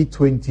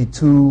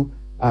 2022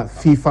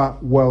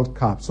 FIFA World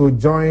Cup. So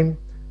join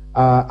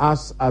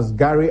us as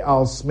Gary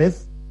Al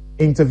Smith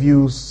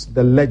interviews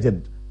the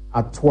legend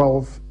at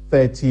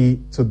 12:30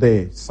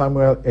 today.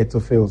 Samuel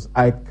Eto'o.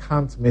 I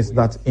can't miss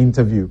that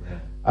interview.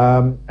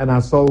 And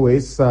as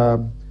always,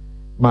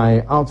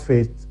 my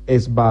outfit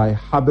is by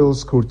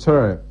Habil's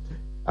Couture.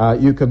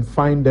 You can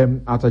find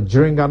them at a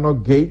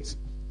Jeringano Gate,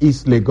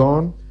 East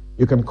Legon.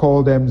 You can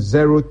call them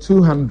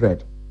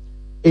 0200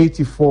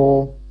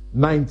 84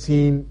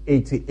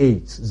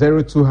 1988.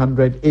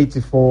 0200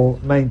 84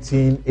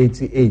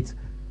 1988.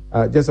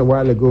 Just a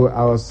while ago,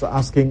 I was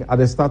asking, at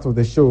the start of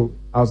the show,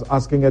 I was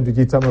asking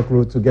Edwiji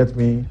Tamaklo to get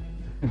me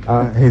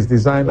his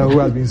designer who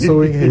has been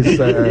sewing his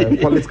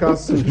political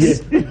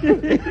suits.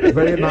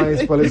 Very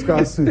nice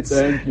political suits.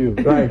 Thank you.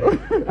 Right.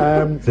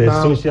 The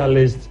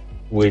socialist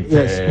with...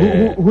 Yes.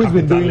 Who's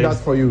been doing that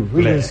for you?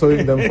 Who's been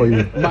sewing them for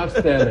you? Max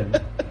Sterling.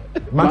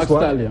 Max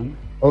what? Stallion.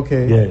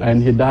 Okay. Yeah.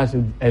 And he does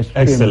it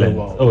extremely Excellent.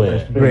 well. Oh, yeah.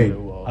 Extremely Great.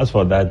 well. As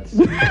for that,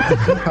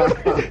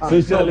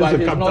 socialist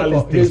with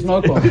capitalist He's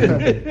not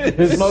confused.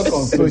 He's not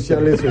confused.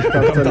 Socialist with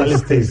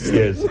capitalist taste.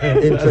 Yes.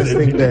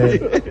 Interesting there.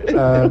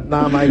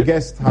 Now, my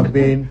guests have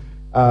been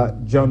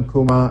John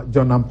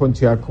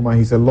Ampontia Kuma.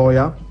 He's a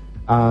lawyer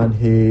and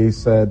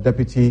he's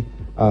Deputy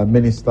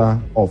Minister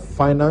of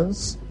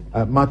Finance.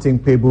 Martin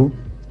Pebu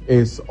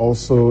is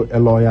also a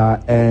lawyer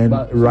and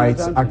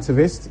rights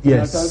activist.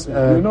 Yes.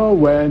 You know,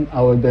 when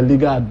I was the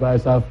legal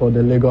advisor for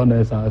the Legon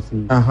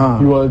SRC,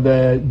 he was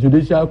the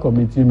judicial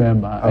committee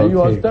member, and he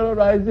was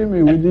terrorizing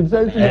me with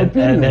dissenting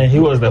opinion. And he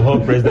was the whole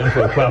president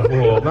for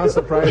Kwapo. Not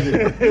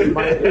surprising.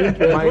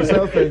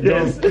 Myself and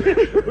John,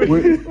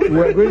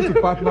 we're going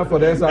to partner for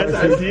the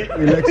SRC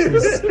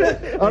elections.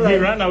 All right. He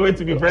ran away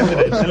to be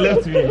president and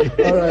left me.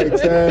 All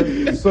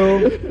right. So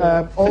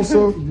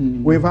also,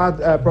 we've had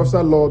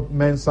Professor Lord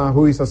Mensah,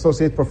 who is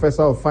Associate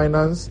Professor of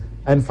Finance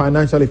and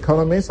Financial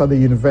Economics at the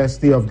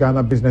University of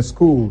Ghana Business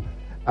School.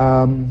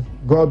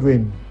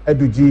 Godwin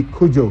Eduji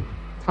Kujo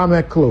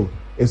Tameklo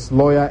is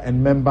lawyer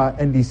and member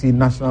NDC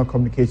National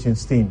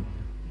Communications Team.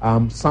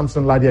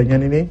 Samson Ladia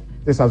Nyanini,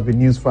 this has been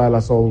Newsfile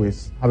as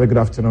always. Have a good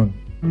afternoon.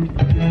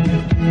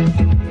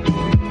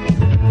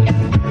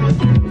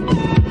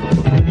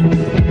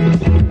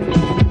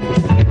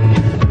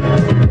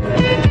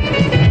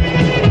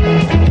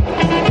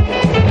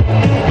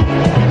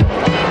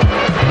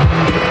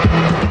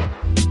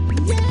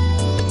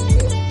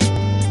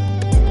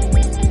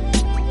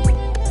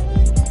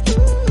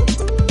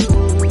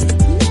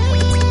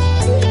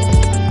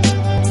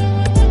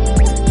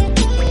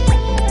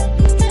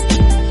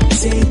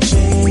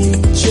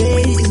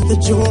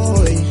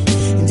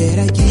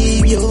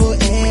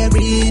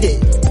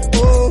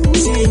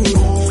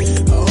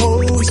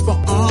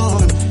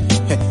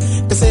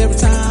 Every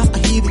time I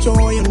hear the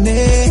joy of